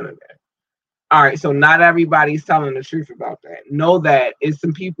representative. All right, so not everybody's telling the truth about that. Know that it's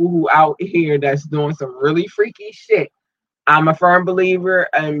some people who out here that's doing some really freaky shit. I'm a firm believer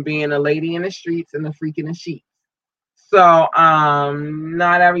in being a lady in the streets and a freak in the sheets. So,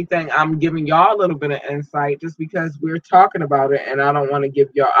 not everything. I'm giving y'all a little bit of insight just because we're talking about it, and I don't want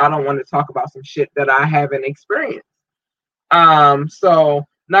to talk about some shit that I haven't experienced. So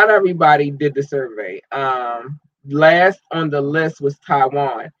not everybody did the survey. Last on the list was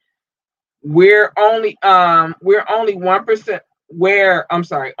Taiwan. We're only 1%.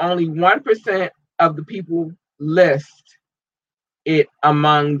 Only 1% of the people list it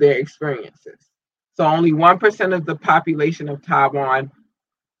among their experiences. So only 1% of the population of Taiwan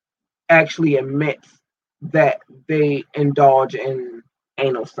actually admits that they indulge in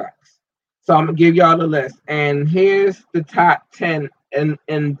anal sex. So I'm gonna give y'all the list, and here's the top 10 in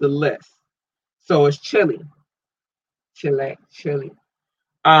the list. So it's Chile,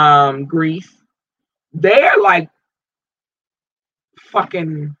 Greece. They're like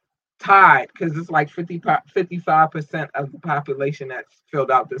fucking tied because it's like 55% of the population that's filled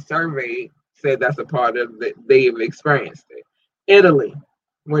out the survey said that's a part of it. They've experienced it. Italy,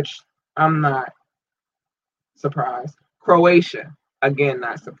 which I'm not surprised. Croatia, again,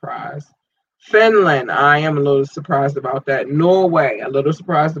 not surprised. Finland, I am a little surprised about that. Norway, a little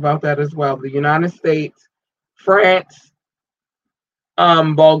surprised about that as well. The United States, France,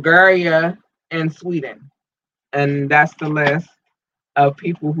 Bulgaria, and Sweden. And that's the list of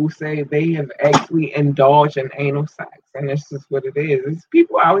people who say they have actually indulged in anal sex. And it's just what it is. It's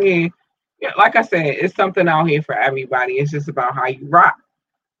people out here, like I said, it's something out here for everybody. It's just about how you rock.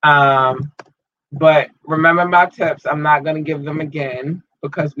 But remember my tips. I'm not going to give them again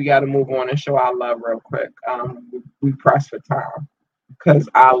because we got to move on and show our love real quick. We press for time because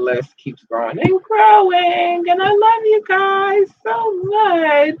our list keeps growing and growing. And I love you guys so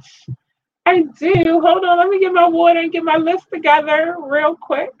much. I do. Hold on. Let me get my water and get my list together real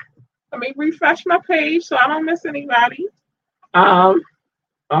quick. Let me refresh my page so I don't miss anybody.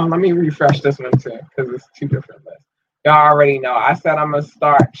 Let me refresh this one too because it's two different lists. Y'all already know. I said I'm going to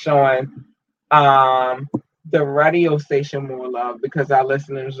start showing the radio station more love because our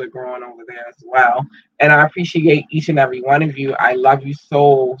listeners are growing over there as well. And I appreciate each and every one of you. I love you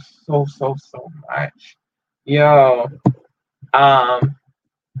so much. Yo,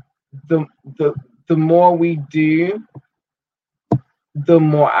 the more we do, the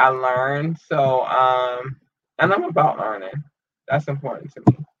more I learn. So, and I'm about learning. That's important to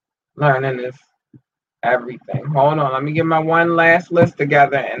me. Learning is everything. Hold on. Let me get my one last list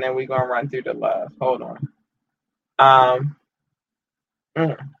together and then we're going to run through the love. Hold on.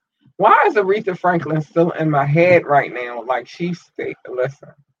 Why is Aretha Franklin still in my head right now? Like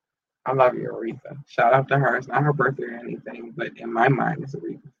listen, I love you, Aretha. Shout out to her. It's not her birthday or anything, but in my mind, it's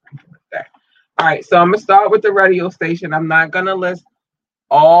Aretha Franklin with that. All right, so I'm going to start with the radio station. I'm not going to list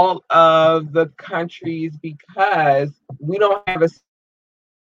all of the countries because we don't have a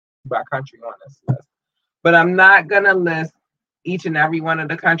by country on this list. But I'm not going to list each and every one of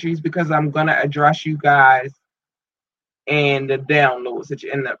the countries because I'm going to address you guys and the downloads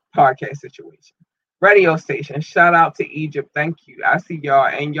in the podcast situation. Radio station, shout out to Egypt. Thank you. I see y'all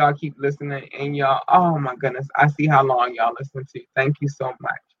and y'all keep listening and y'all, oh my goodness, I see how long y'all listen to. Thank you so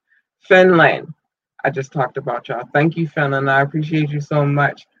much. Finland, I just talked about y'all. Thank you, Finland. I appreciate you so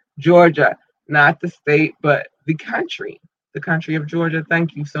much. Georgia, not the state, but the country of Georgia.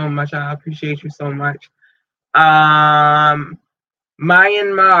 Thank you so much. I appreciate you so much.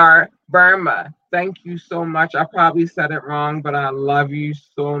 Myanmar, Burma. Thank you so much. I probably said it wrong, but I love you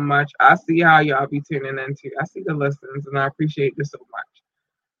so much. I see how y'all be tuning into. I see the listens, and I appreciate this so much.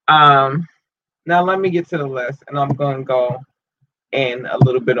 Now let me get to the list, and I'm gonna go in a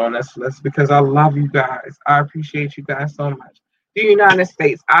little bit on this list because I love you guys. I appreciate you guys so much. The United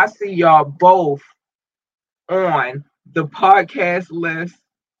States. I see y'all both on the podcast list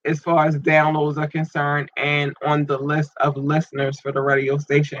as far as downloads are concerned and on the list of listeners for the radio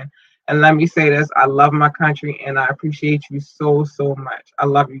station. And let me say this, I love my country and I appreciate you so, so much. I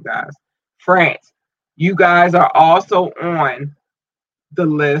love you guys. France, you guys are also on the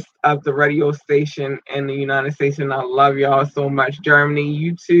list of the radio station in the United States, and I love y'all so much. Germany,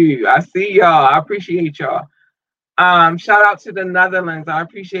 you too. I see y'all. I appreciate y'all. Shout out to the Netherlands. I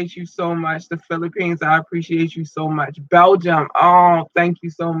appreciate you so much. The Philippines, I appreciate you so much. Belgium, oh, thank you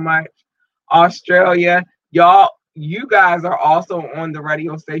so much. Australia, y'all, you guys are also on the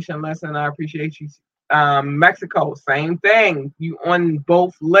radio station list, and I appreciate you. Mexico, same thing. You on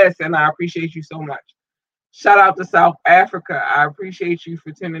both lists, and I appreciate you so much. Shout out to South Africa. I appreciate you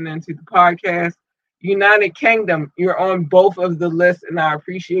for tuning into the podcast. United Kingdom, you're on both of the lists, and I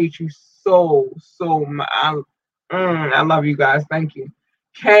appreciate you so much. I love you guys. Thank you.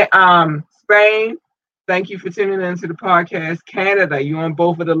 Spain, thank you for tuning into the podcast. Canada, you on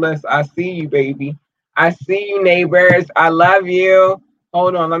both of the lists. I see you, baby. I see you, neighbors. I love you.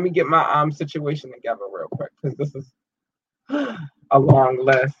 Hold on, let me get my situation together real quick because this is a long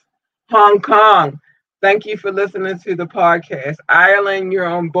list. Hong Kong, thank you for listening to the podcast. Ireland, you're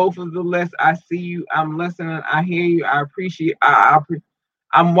on both of the lists. I see you. I'm listening. I hear you. I appreciate.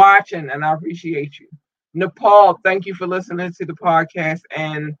 I'm watching, and I appreciate you. Nepal, thank you for listening to the podcast.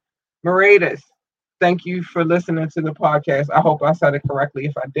 And Mauritius, thank you for listening to the podcast. I hope I said it correctly.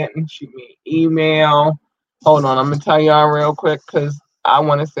 If I didn't, shoot me an email. Hold on, I'm going to tell y'all real quick because I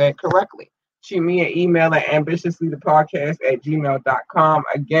want to say it correctly. Shoot me an email at ambitiouslythepodcast@gmail.com.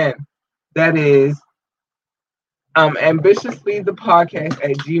 Again, that is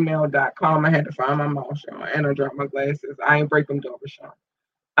ambitiouslythepodcast@gmail.com. I had to find my mouth, Sean, and I dropped my glasses. I ain't break them door, Sean.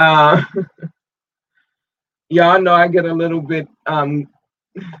 Y'all know I get a little bit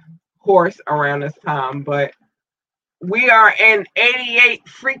hoarse around this time, but we are in 88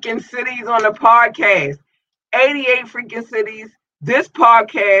 freaking cities on the podcast. 88 freaking cities. This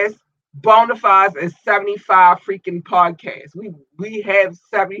podcast bonafides is 75 freaking podcasts. We have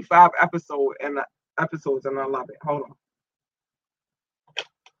 75 episodes and I love it. Hold on.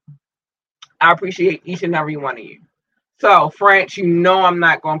 I appreciate each and every one of you. So, France, you know I'm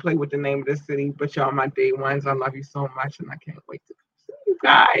not going to play with the name of the city, but y'all my day ones. I love you so much, and I can't wait to see you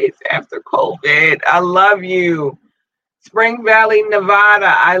guys after COVID. I love you. Spring Valley,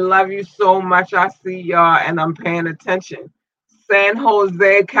 Nevada, I love you so much. I see y'all, and I'm paying attention. San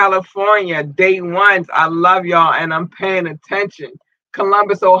Jose, California, day ones, I love y'all, and I'm paying attention.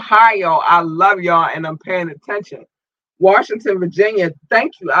 Columbus, Ohio, I love y'all, and I'm paying attention. Washington, Virginia,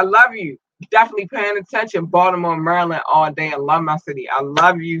 thank you. I love you. Definitely paying attention. Baltimore, Maryland, all day. I love my city. I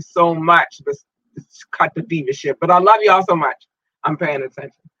love you so much. But cut the diva shit. But I love y'all so much. I'm paying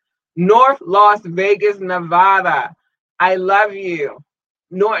attention. North Las Vegas, Nevada. I love you.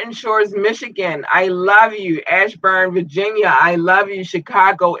 Norton Shores, Michigan. I love you. Ashburn, Virginia. I love you.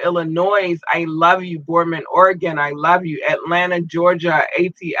 Chicago, Illinois. I love you. Boardman, Oregon. I love you. Atlanta, Georgia.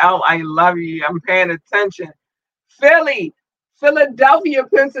 ATL. I love you. I'm paying attention. Philly. Philadelphia,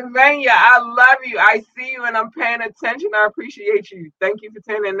 Pennsylvania, I love you. I see you and I'm paying attention. I appreciate you. Thank you for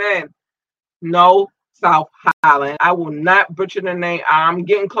tuning in. No, South Highland. I will not butcher the name. I'm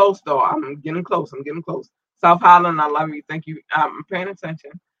getting close, though. I'm getting close. South Highland, I love you. Thank you. I'm paying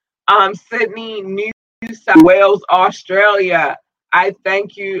attention. Sydney, New South Wales, Australia. I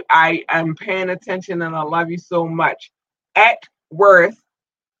thank you. I am paying attention and I love you so much. Atworth,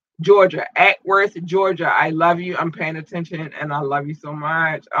 Georgia, I love you. I'm paying attention and I love you so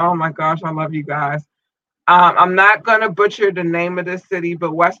much. Oh my gosh, I love you guys. I'm not going to butcher the name of the city,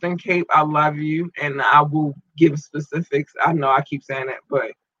 but Western Cape, I love you. And I will give specifics. I know I keep saying it,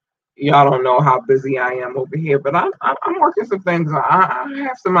 but y'all don't know how busy I am over here. But I'm working some things on. I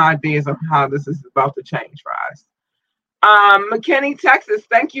have some ideas on how this is about to change for us. McKinney, Texas,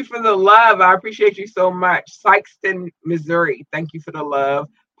 thank you for the love. I appreciate you so much. Sikeston, Missouri, thank you for the love.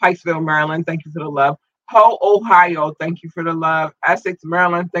 Pikesville, Maryland, thank you for the love. Ho, Ohio, thank you for the love. Essex,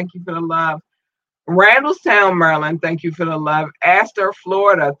 Maryland, thank you for the love. Randallstown, Maryland, thank you for the love. Astor,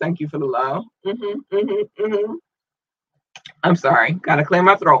 Florida, thank you for the love. I'm sorry, gotta clear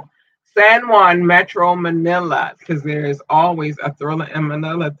my throat. San Juan, Metro, Manila, because there is always a thriller in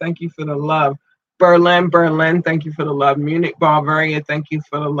Manila. Thank you for the love. Berlin, thank you for the love. Munich, Bavaria, thank you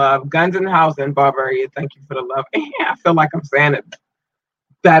for the love. Gunzenhausen, Bavaria, thank you for the love. I feel like I'm saying it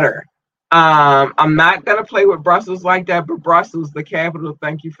better. I'm not gonna play with Brussels like that, but Brussels, the capital,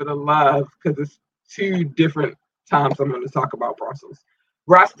 thank you for the love, because it's two different times I'm gonna talk about Brussels.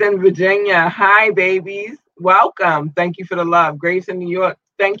 Ruston, Virginia, hi babies, welcome, thank you for the love. Grayson, New York,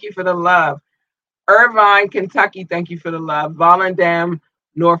 thank you for the love. Irvine, Kentucky, thank you for the love. Volendam,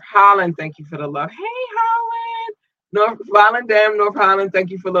 North Holland, thank you for the love. Hey Holland, Volendam, North Holland, thank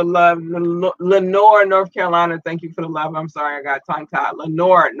you for the love. Lenore, North Carolina, thank you for the love. I'm sorry, I got tongue tied.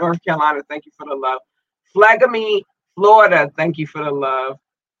 Lenore, North Carolina, thank you for the love. Flagami, Florida, thank you for the love.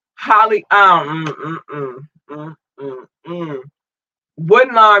 Holly,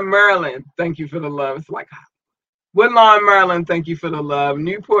 Woodlawn, Maryland, thank you for the love. It's like Woodlawn, Maryland, thank you for the love.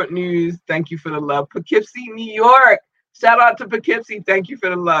 Newport News, thank you for the love. Poughkeepsie, New York, shout out to Poughkeepsie, thank you for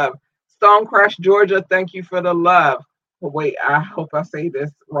the love. Stonecrest, Georgia, thank you for the love. Oh, wait, I hope I say this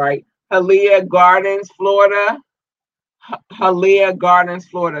right. Hialeah Gardens, Florida. Hialeah Gardens,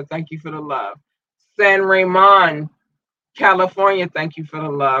 Florida, thank you for the love. San Ramon, California, thank you for the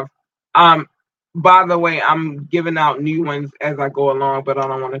love. By the way, I'm giving out new ones as I go along, but I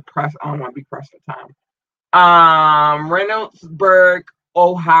don't want to be pressed for time. Reynoldsburg,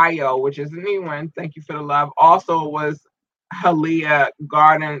 Ohio, which is a new one. Thank you for the love. Also was Hialeah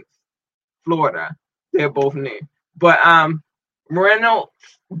Gardens, Florida. They're both new. But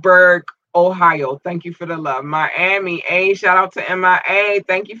Reynoldsburg, Ohio. Thank you for the love. Miami, shout out to MIA.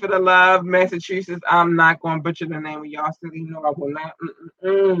 Thank you for the love. Massachusetts, I'm not going to butcher the name of y'all city. No, I will not.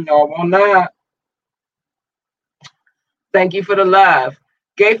 No, I will not. Thank you for the love.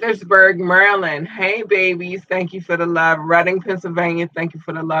 Gaithersburg, Maryland. Hey, babies. Thank you for the love. Reading, Pennsylvania. Thank you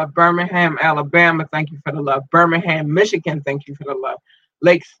for the love. Birmingham, Alabama. Thank you for the love. Birmingham, Michigan. Thank you for the love.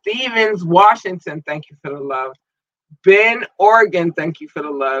 Lake Stevens, Washington. Thank you for the love. Bend, Oregon. Thank you for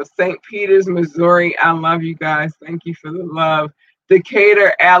the love. St. Peters, Missouri. I love you guys. Thank you for the love.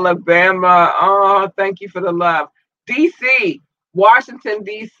 Decatur, Alabama. Oh, thank you for the love. DC, Washington,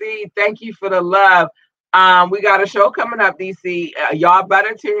 DC. Thank you for the love. We got a show coming up, DC. Y'all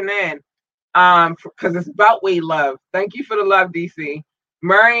better tune in because it's Beltway love. Thank you for the love, DC.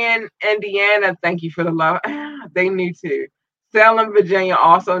 Marion, Indiana, thank you for the love. They knew too. Salem, Virginia,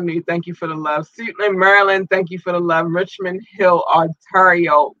 also new. Thank you for the love. Suitland, Maryland, thank you for the love. Richmond Hill,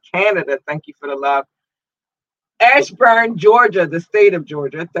 Ontario, Canada, thank you for the love. Ashburn, Georgia, the state of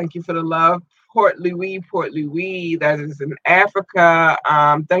Georgia, thank you for the love. Port Louis, that is in Africa.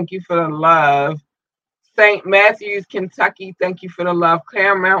 Thank you for the love. St. Matthews, Kentucky, thank you for the love.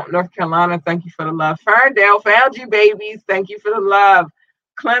 Claremont, North Carolina, thank you for the love. Ferndale, found you, babies, thank you for the love.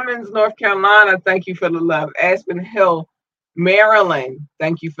 Clemens, North Carolina, thank you for the love. Aspen Hill, Maryland,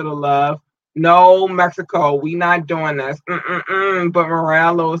 thank you for the love. No, Mexico, we not doing this. But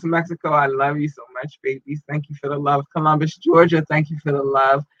Morelos, Mexico, I love you so much, babies. Thank you for the love. Columbus, Georgia, thank you for the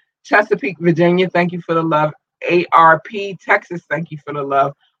love. Chesapeake, Virginia, thank you for the love. ARP, Texas, thank you for the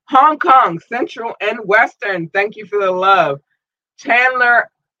love. Hong Kong, Central and Western, thank you for the love. Chandler,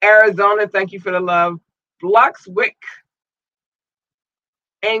 Arizona, thank you for the love. Bloxwick,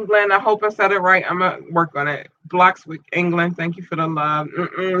 England, I hope I said it right. I'm going to work on it. Bloxwick, England, thank you for the love.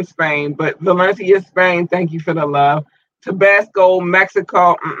 Spain, but Valencia, Spain, thank you for the love. Tabasco,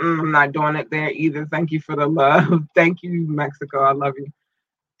 Mexico, I'm not doing it there either. Thank you for the love. Thank you, Mexico, I love you.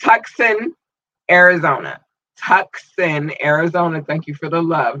 Tucson, Arizona. Tucson, Arizona, thank you for the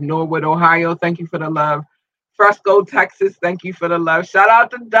love. Norwood, Ohio, thank you for the love. Fresco, Texas, thank you for the love. Shout out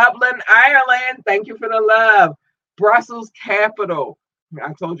to Dublin, Ireland, thank you for the love. Brussels, capital.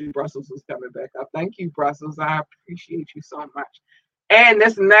 I told you Brussels was coming back up. Thank you, Brussels. I appreciate you so much. And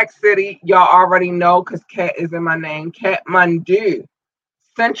this next city, y'all already know because Cat is in my name. Kathmandu,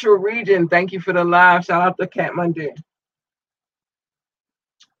 Central Region, thank you for the love. Shout out to Kathmandu.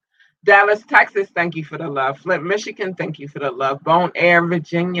 Dallas, Texas, thank you for the love. Flint, Michigan, thank you for the love. Bone Air,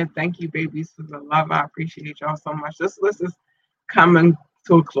 Virginia, thank you, babies, for the love. I appreciate y'all so much. This list is coming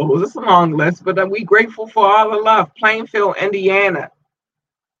to a close. It's a long list, but we grateful for all the love. Plainfield, Indiana,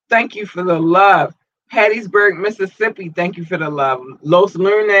 thank you for the love. Hattiesburg, Mississippi, thank you for the love. Los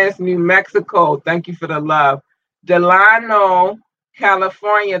Lunas, New Mexico, thank you for the love. Delano,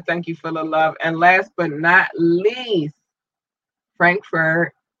 California, thank you for the love. And last but not least,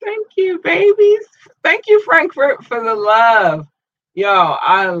 Frankfurt. Thank you, babies. Thank you, Frankfurt, for the love. Yo,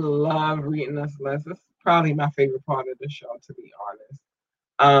 I love reading this list. It's probably my favorite part of the show, to be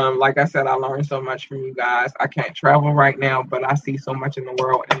honest. Like I said, I learned so much from you guys. I can't travel right now, but I see so much in the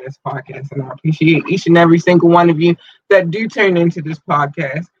world in this podcast, and I appreciate each and every single one of you that do turn into this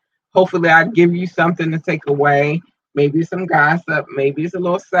podcast. Hopefully, I give you something to take away. Maybe some gossip, maybe it's a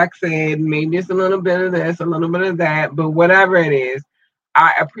little sex ed, maybe it's a little bit of this, a little bit of that. But whatever it is,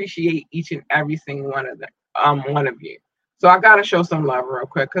 I appreciate each and every single one of them, one of you. So I gotta show some love real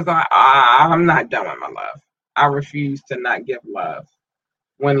quick because I'm not done with my love. I refuse to not give love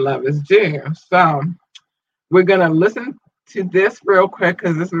when love is due. So we're gonna listen to this real quick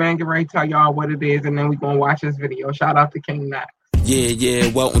because this man can ready to tell y'all what it is, and then we're gonna watch this video. Shout out to King Knox. Yeah,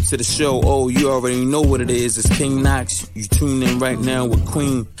 welcome to the show. Oh, you already know what it is. It's King Knox. You tune in right now with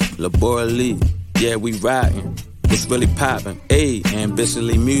Queen Labora Lee. Yeah, we riding. It's really popping. Hey,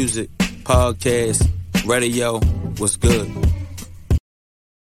 Ambitiously Music, podcast, radio. What's good?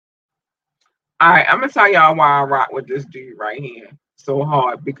 All right, I'm gonna tell y'all why I rock with this dude right here so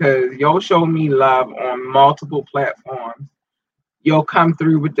hard, because y'all show me love on multiple platforms. Y'all come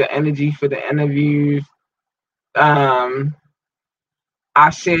through with the energy for the interviews. I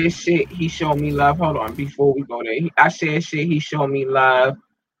share shit, he showed me love. Hold on, before we go there. I share shit, he showed me love.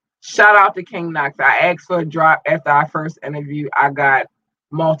 Shout out to King Knox. I asked for a drop after our first interview. I got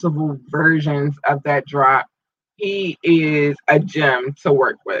multiple versions of that drop. He is a gem to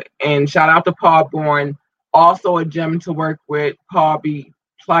work with. And shout out to Paul Bourne, also a gem to work with. Paul be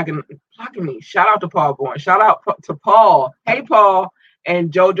plugging me. Shout out to Paul Bourne. Shout out to Paul. Hey, Paul.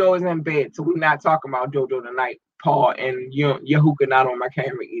 And JoJo is in bed, so we're not talking about JoJo tonight. Paul and Yahuka not on my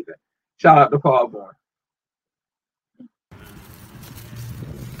camera either. Shout out to Paul Bourne.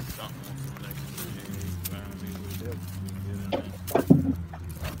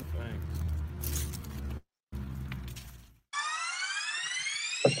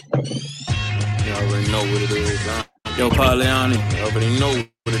 You already know what it is, huh? Yo, Pauliani, you already know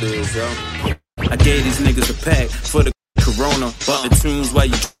what it is, yo. I gave these niggas a pack for the Corona. Bought the tunes while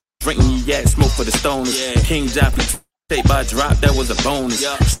you drinking your yak, smoke for the stoners. King Joppy, tape by drop, that was a bonus.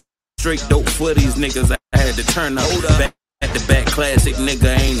 Straight dope for these niggas, I had to turn up. Back at the back, classic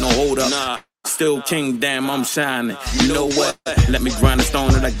nigga, ain't no hold up. Still king, damn, I'm shining. You know what? Let me grind the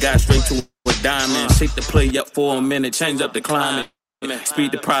stone that I got straight to a diamond. Shake the play up for a minute, change up the climate.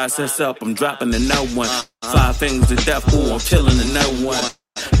 Speed the process up, I'm dropping another one. 5 fingers to death, ooh, I'm killing another one.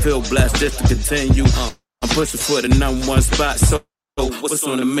 Feel blessed just to continue. I'm pushing for the number one spot, so what's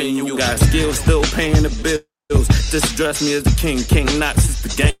on the menu? Got skills, still paying the bills. Just address me as the king. King Knox is the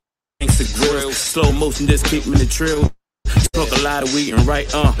gangsta grill. Slow motion, just keep me the trill. Smoke a lot of weed and right,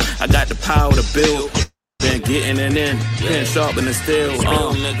 I got the power to build. Been getting it in, pen sharpen the steel,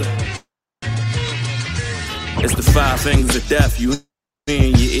 It's the 5 fingers of death, you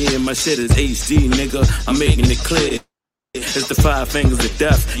in your ear. My shit is HD, nigga, I'm making it clear. It's the 5 fingers of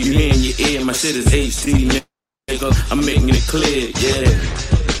death, you in your ear. My shit is HD, nigga, I'm making it clear, yeah.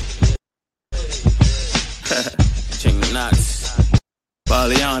 King Knox,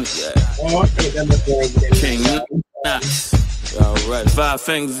 Pauliani, yeah. King Knox, alright. 5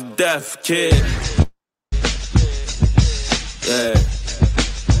 fingers of death, kid. Yeah.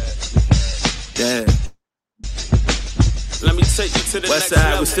 Let me take you to the West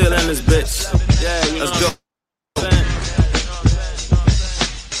side, we still in this bitch. Yeah, let's go.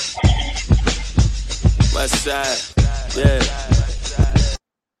 West side, yeah.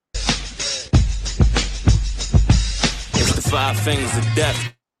 It's the 5 fingers of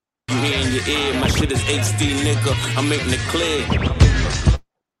death. You hear in your ear, my shit is HD, nigga. I'm making it clear.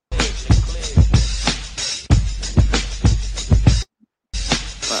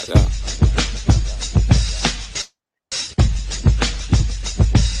 Fuck up.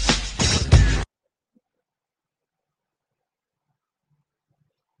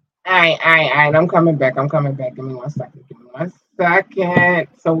 All right. I'm coming back. Give me 1 second.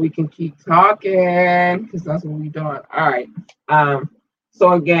 So we can keep talking, because that's what we're doing. All right.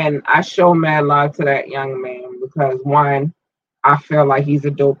 So again, I show mad love to that young man because 1, I feel like he's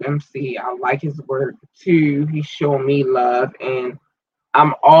a dope MC. I like his work. 2, he showed me love, and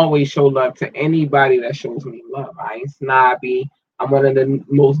I'm always show love to anybody that shows me love. I ain't snobby. I'm one of the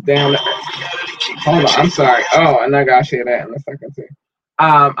most down to earth. Hold on, I'm sorry. Oh, and I gotta share that in a second too.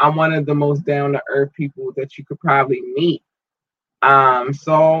 I'm one of the most down to earth people that you could probably meet.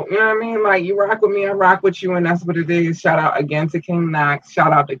 So you know what I mean? Like, you rock with me, I rock with you, and that's what it is. Shout out again to King Knox.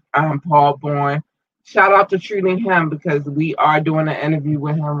 Shout out to Paul Bourne. Shout out to Treating Him, because we are doing an interview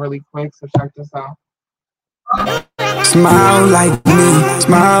with him really quick. So check this out. Smile like me,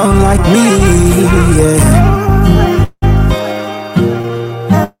 yeah.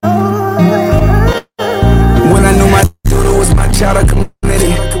 When I knew my daughter was my child, I committed.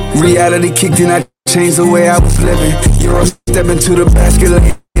 Reality kicked in, I changed the way I was living. Euro step into the basket,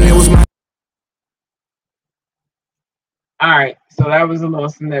 and it was my. All right, So that was a little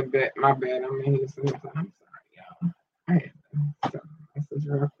snippet. My bad. I'm in here snippet. I'm sorry, y'all. I had to send a message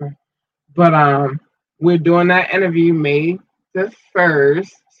real quick. But we're doing that interview May the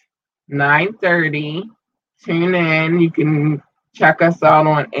 1st, 9:30. Tune in. You can check us out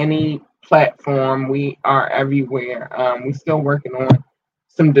on any platform. We are everywhere. We're still working on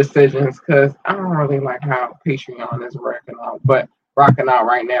some decisions because I don't really like how Patreon is rocking out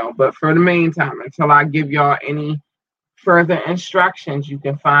right now. But for the meantime, until I give y'all any further instructions, you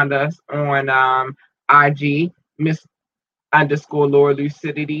can find us on IG, Miss_Laura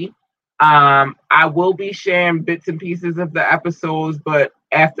Lucidity. I will be sharing bits and pieces of the episodes, but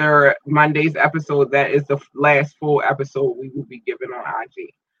after Monday's episode, that is the last full episode we will be giving on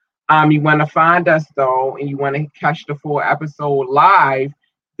IG. You want to find us though, and you want to catch the full episode live,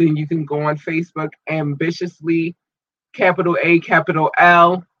 then you can go on Facebook, ambitiously, capital A, capital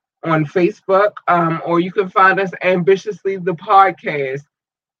L, on Facebook, or you can find us ambitiously the podcast.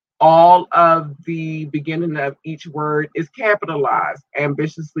 All of the beginning of each word is capitalized.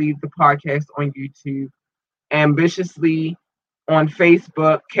 Ambitiously the podcast on YouTube, ambitiously on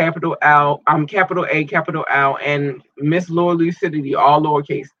Facebook, capital L, capital A, capital L, and Miss Laura Lucidity, all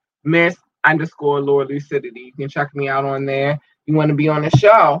lowercase, Miss_Laura Lucidity. You can check me out on there. You want to be on the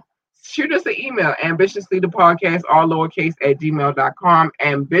show? Shoot us an email, ambitiously the podcast, all lowercase, at gmail.com.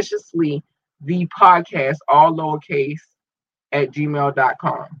 Ambitiously the podcast, all lowercase, at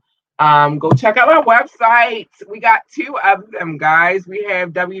gmail.com. Go check out our websites. We got 2 of them, guys. We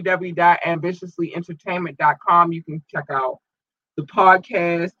have www.ambitiouslyentertainment.com. You can check out the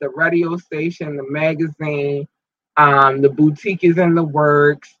podcast, the radio station, the magazine. The boutique is in the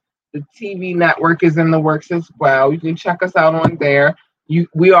works. The TV network is in the works as well. You can check us out on there.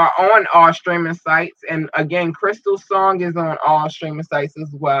 We are on all streaming sites. And again, Crystal's song is on all streaming sites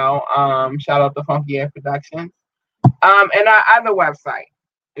as well. Shout out to Funky Air Productions. And our other website,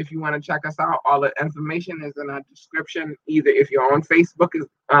 if you want to check us out, all the information is in our description. Either if you're on Facebook, is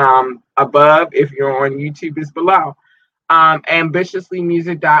above. If you're on YouTube, is below.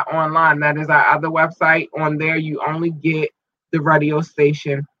 Ambitiouslymusic.online. That is our other website. On there, you only get the radio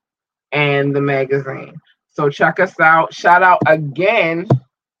station and the magazine. So check us out. Shout out again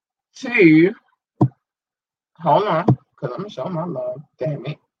to, hold on, because I'm going to show my love. Damn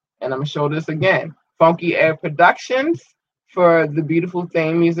it. And I'm going to show this again. Funky Air Productions for the beautiful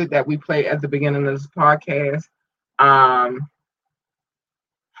theme music that we play at the beginning of this podcast. I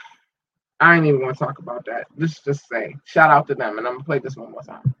ain't even going to talk about that. Let's just say shout out to them, and I'm going to play this one more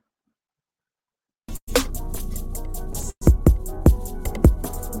time.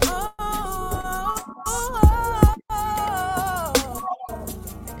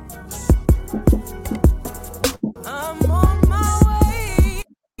 I'm on my way.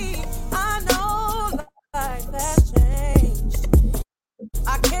 I know life has changed.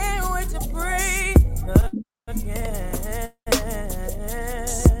 I can't wait to breathe again.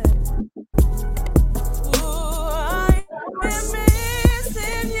 Ooh, I've been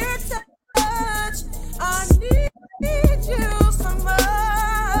missing your touch. I need you so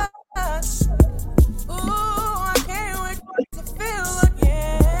much. Ooh, I can't wait to feel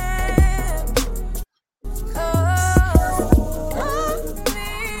again. 'Cause I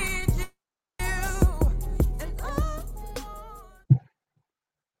need you, and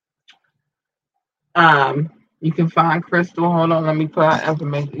You can find Crystal. Hold on, let me put out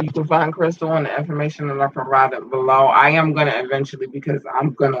information. You can find Crystal on the information that I provided below. I am gonna eventually, because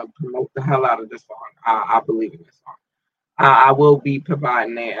I'm gonna promote the hell out of this song. I believe in this song. I will be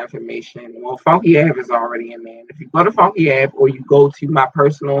providing that information. Well, Funky App is already in there. And if you go to Funky App, or you go to my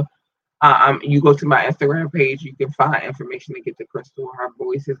personal, you go to my Instagram page, you can find information to get to Crystal. Her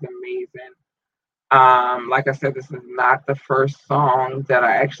voice is amazing. Like I said, this is not the first song that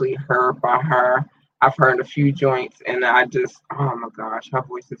I actually heard by her. I've heard a few joints, and I just, oh my gosh, her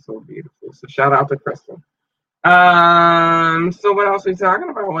voice is so beautiful. So shout out to Crystal. So what else are we talking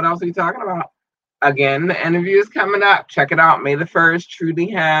about? Again, the interview is coming up. Check it out. May the 1st,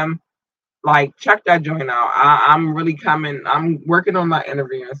 Truly Him. Like, check that joint out. I'm really coming. I'm working on my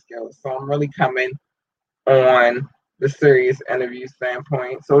interviewing skills, so I'm really coming on the serious interview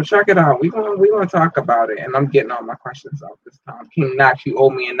standpoint. So check it out. We're gonna talk about it, and I'm getting all my questions out this time. King Knox, you owe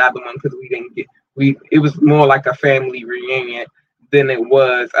me another one because it was more like a family reunion than it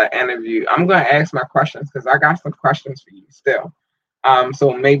was an interview. I'm gonna ask my questions because I got some questions for you still.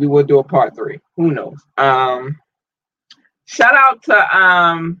 So maybe we'll do a part 3. Who knows? Shout out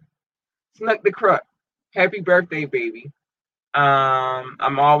to Snook the Crook. Happy birthday, baby.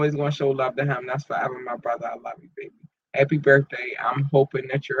 I'm always gonna show love to him. That's forever my brother. I love you, baby. Happy birthday. I'm hoping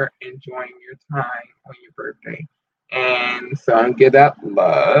that you're enjoying your time on your birthday. and so give that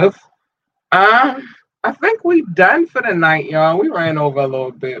love. I think we done for the night, y'all. We ran over a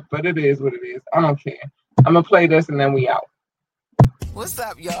little bit, but it is what it is. I don't care. I'm gonna play this and then we out. What's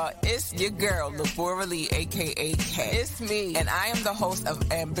up, y'all? It's your girl, Labora Lee, a.k.a. Kat. It's me, and I am the host of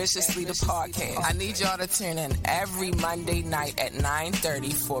Ambitiously the Podcast. I need y'all to tune in every Monday night at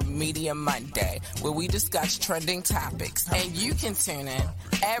 9:30 for Media Monday, where we discuss trending topics. And you can tune in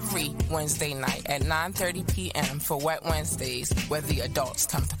every Wednesday night at 9:30 p.m. for Wet Wednesdays, where the adults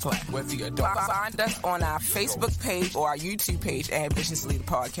come to play. Find us on our Facebook page or our YouTube page, Ambitiously the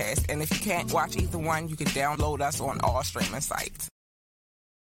Podcast. And if you can't watch either one, you can download us on all streaming sites.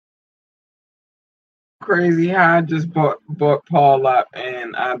 Crazy how I just brought Paul up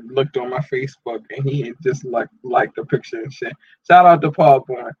and I looked on my Facebook and he had just liked the picture and shit. Shout out to Paul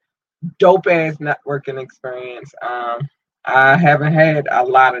Bourne. Dope ass networking experience. I haven't had a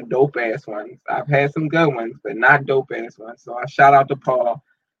lot of dope ass ones. I've had some good ones, but not dope ass ones. So I shout out to Paul.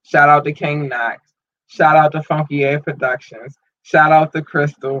 Shout out to King Knox. Shout out to Funky Air Productions. Shout out to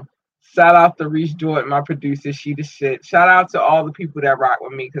Crystal. Shout out to Reese Jordan, my producer. She the shit. Shout out to all the people that rock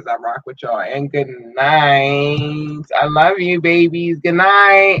with me because I rock with y'all. And good night. I love you, babies. Good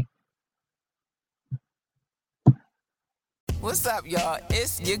night. What's up, y'all?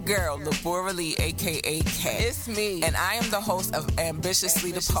 It's your girl, Labora Lee, a.k.a. Kat. It's me, and I am the host of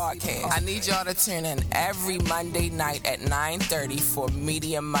Ambitiously the Podcast. I need y'all to tune in every Monday night at 9:30 for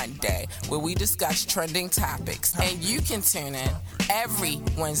Media Monday, where we discuss trending topics. And you can tune in every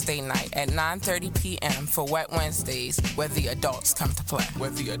Wednesday night at 9:30 p.m. for Wet Wednesdays, where the adults come to play.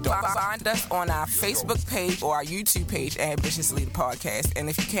 Find us on our Facebook page or our YouTube page, Ambitiously the Podcast. And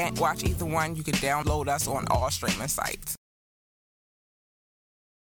if you can't watch either one, you can download us on all streaming sites.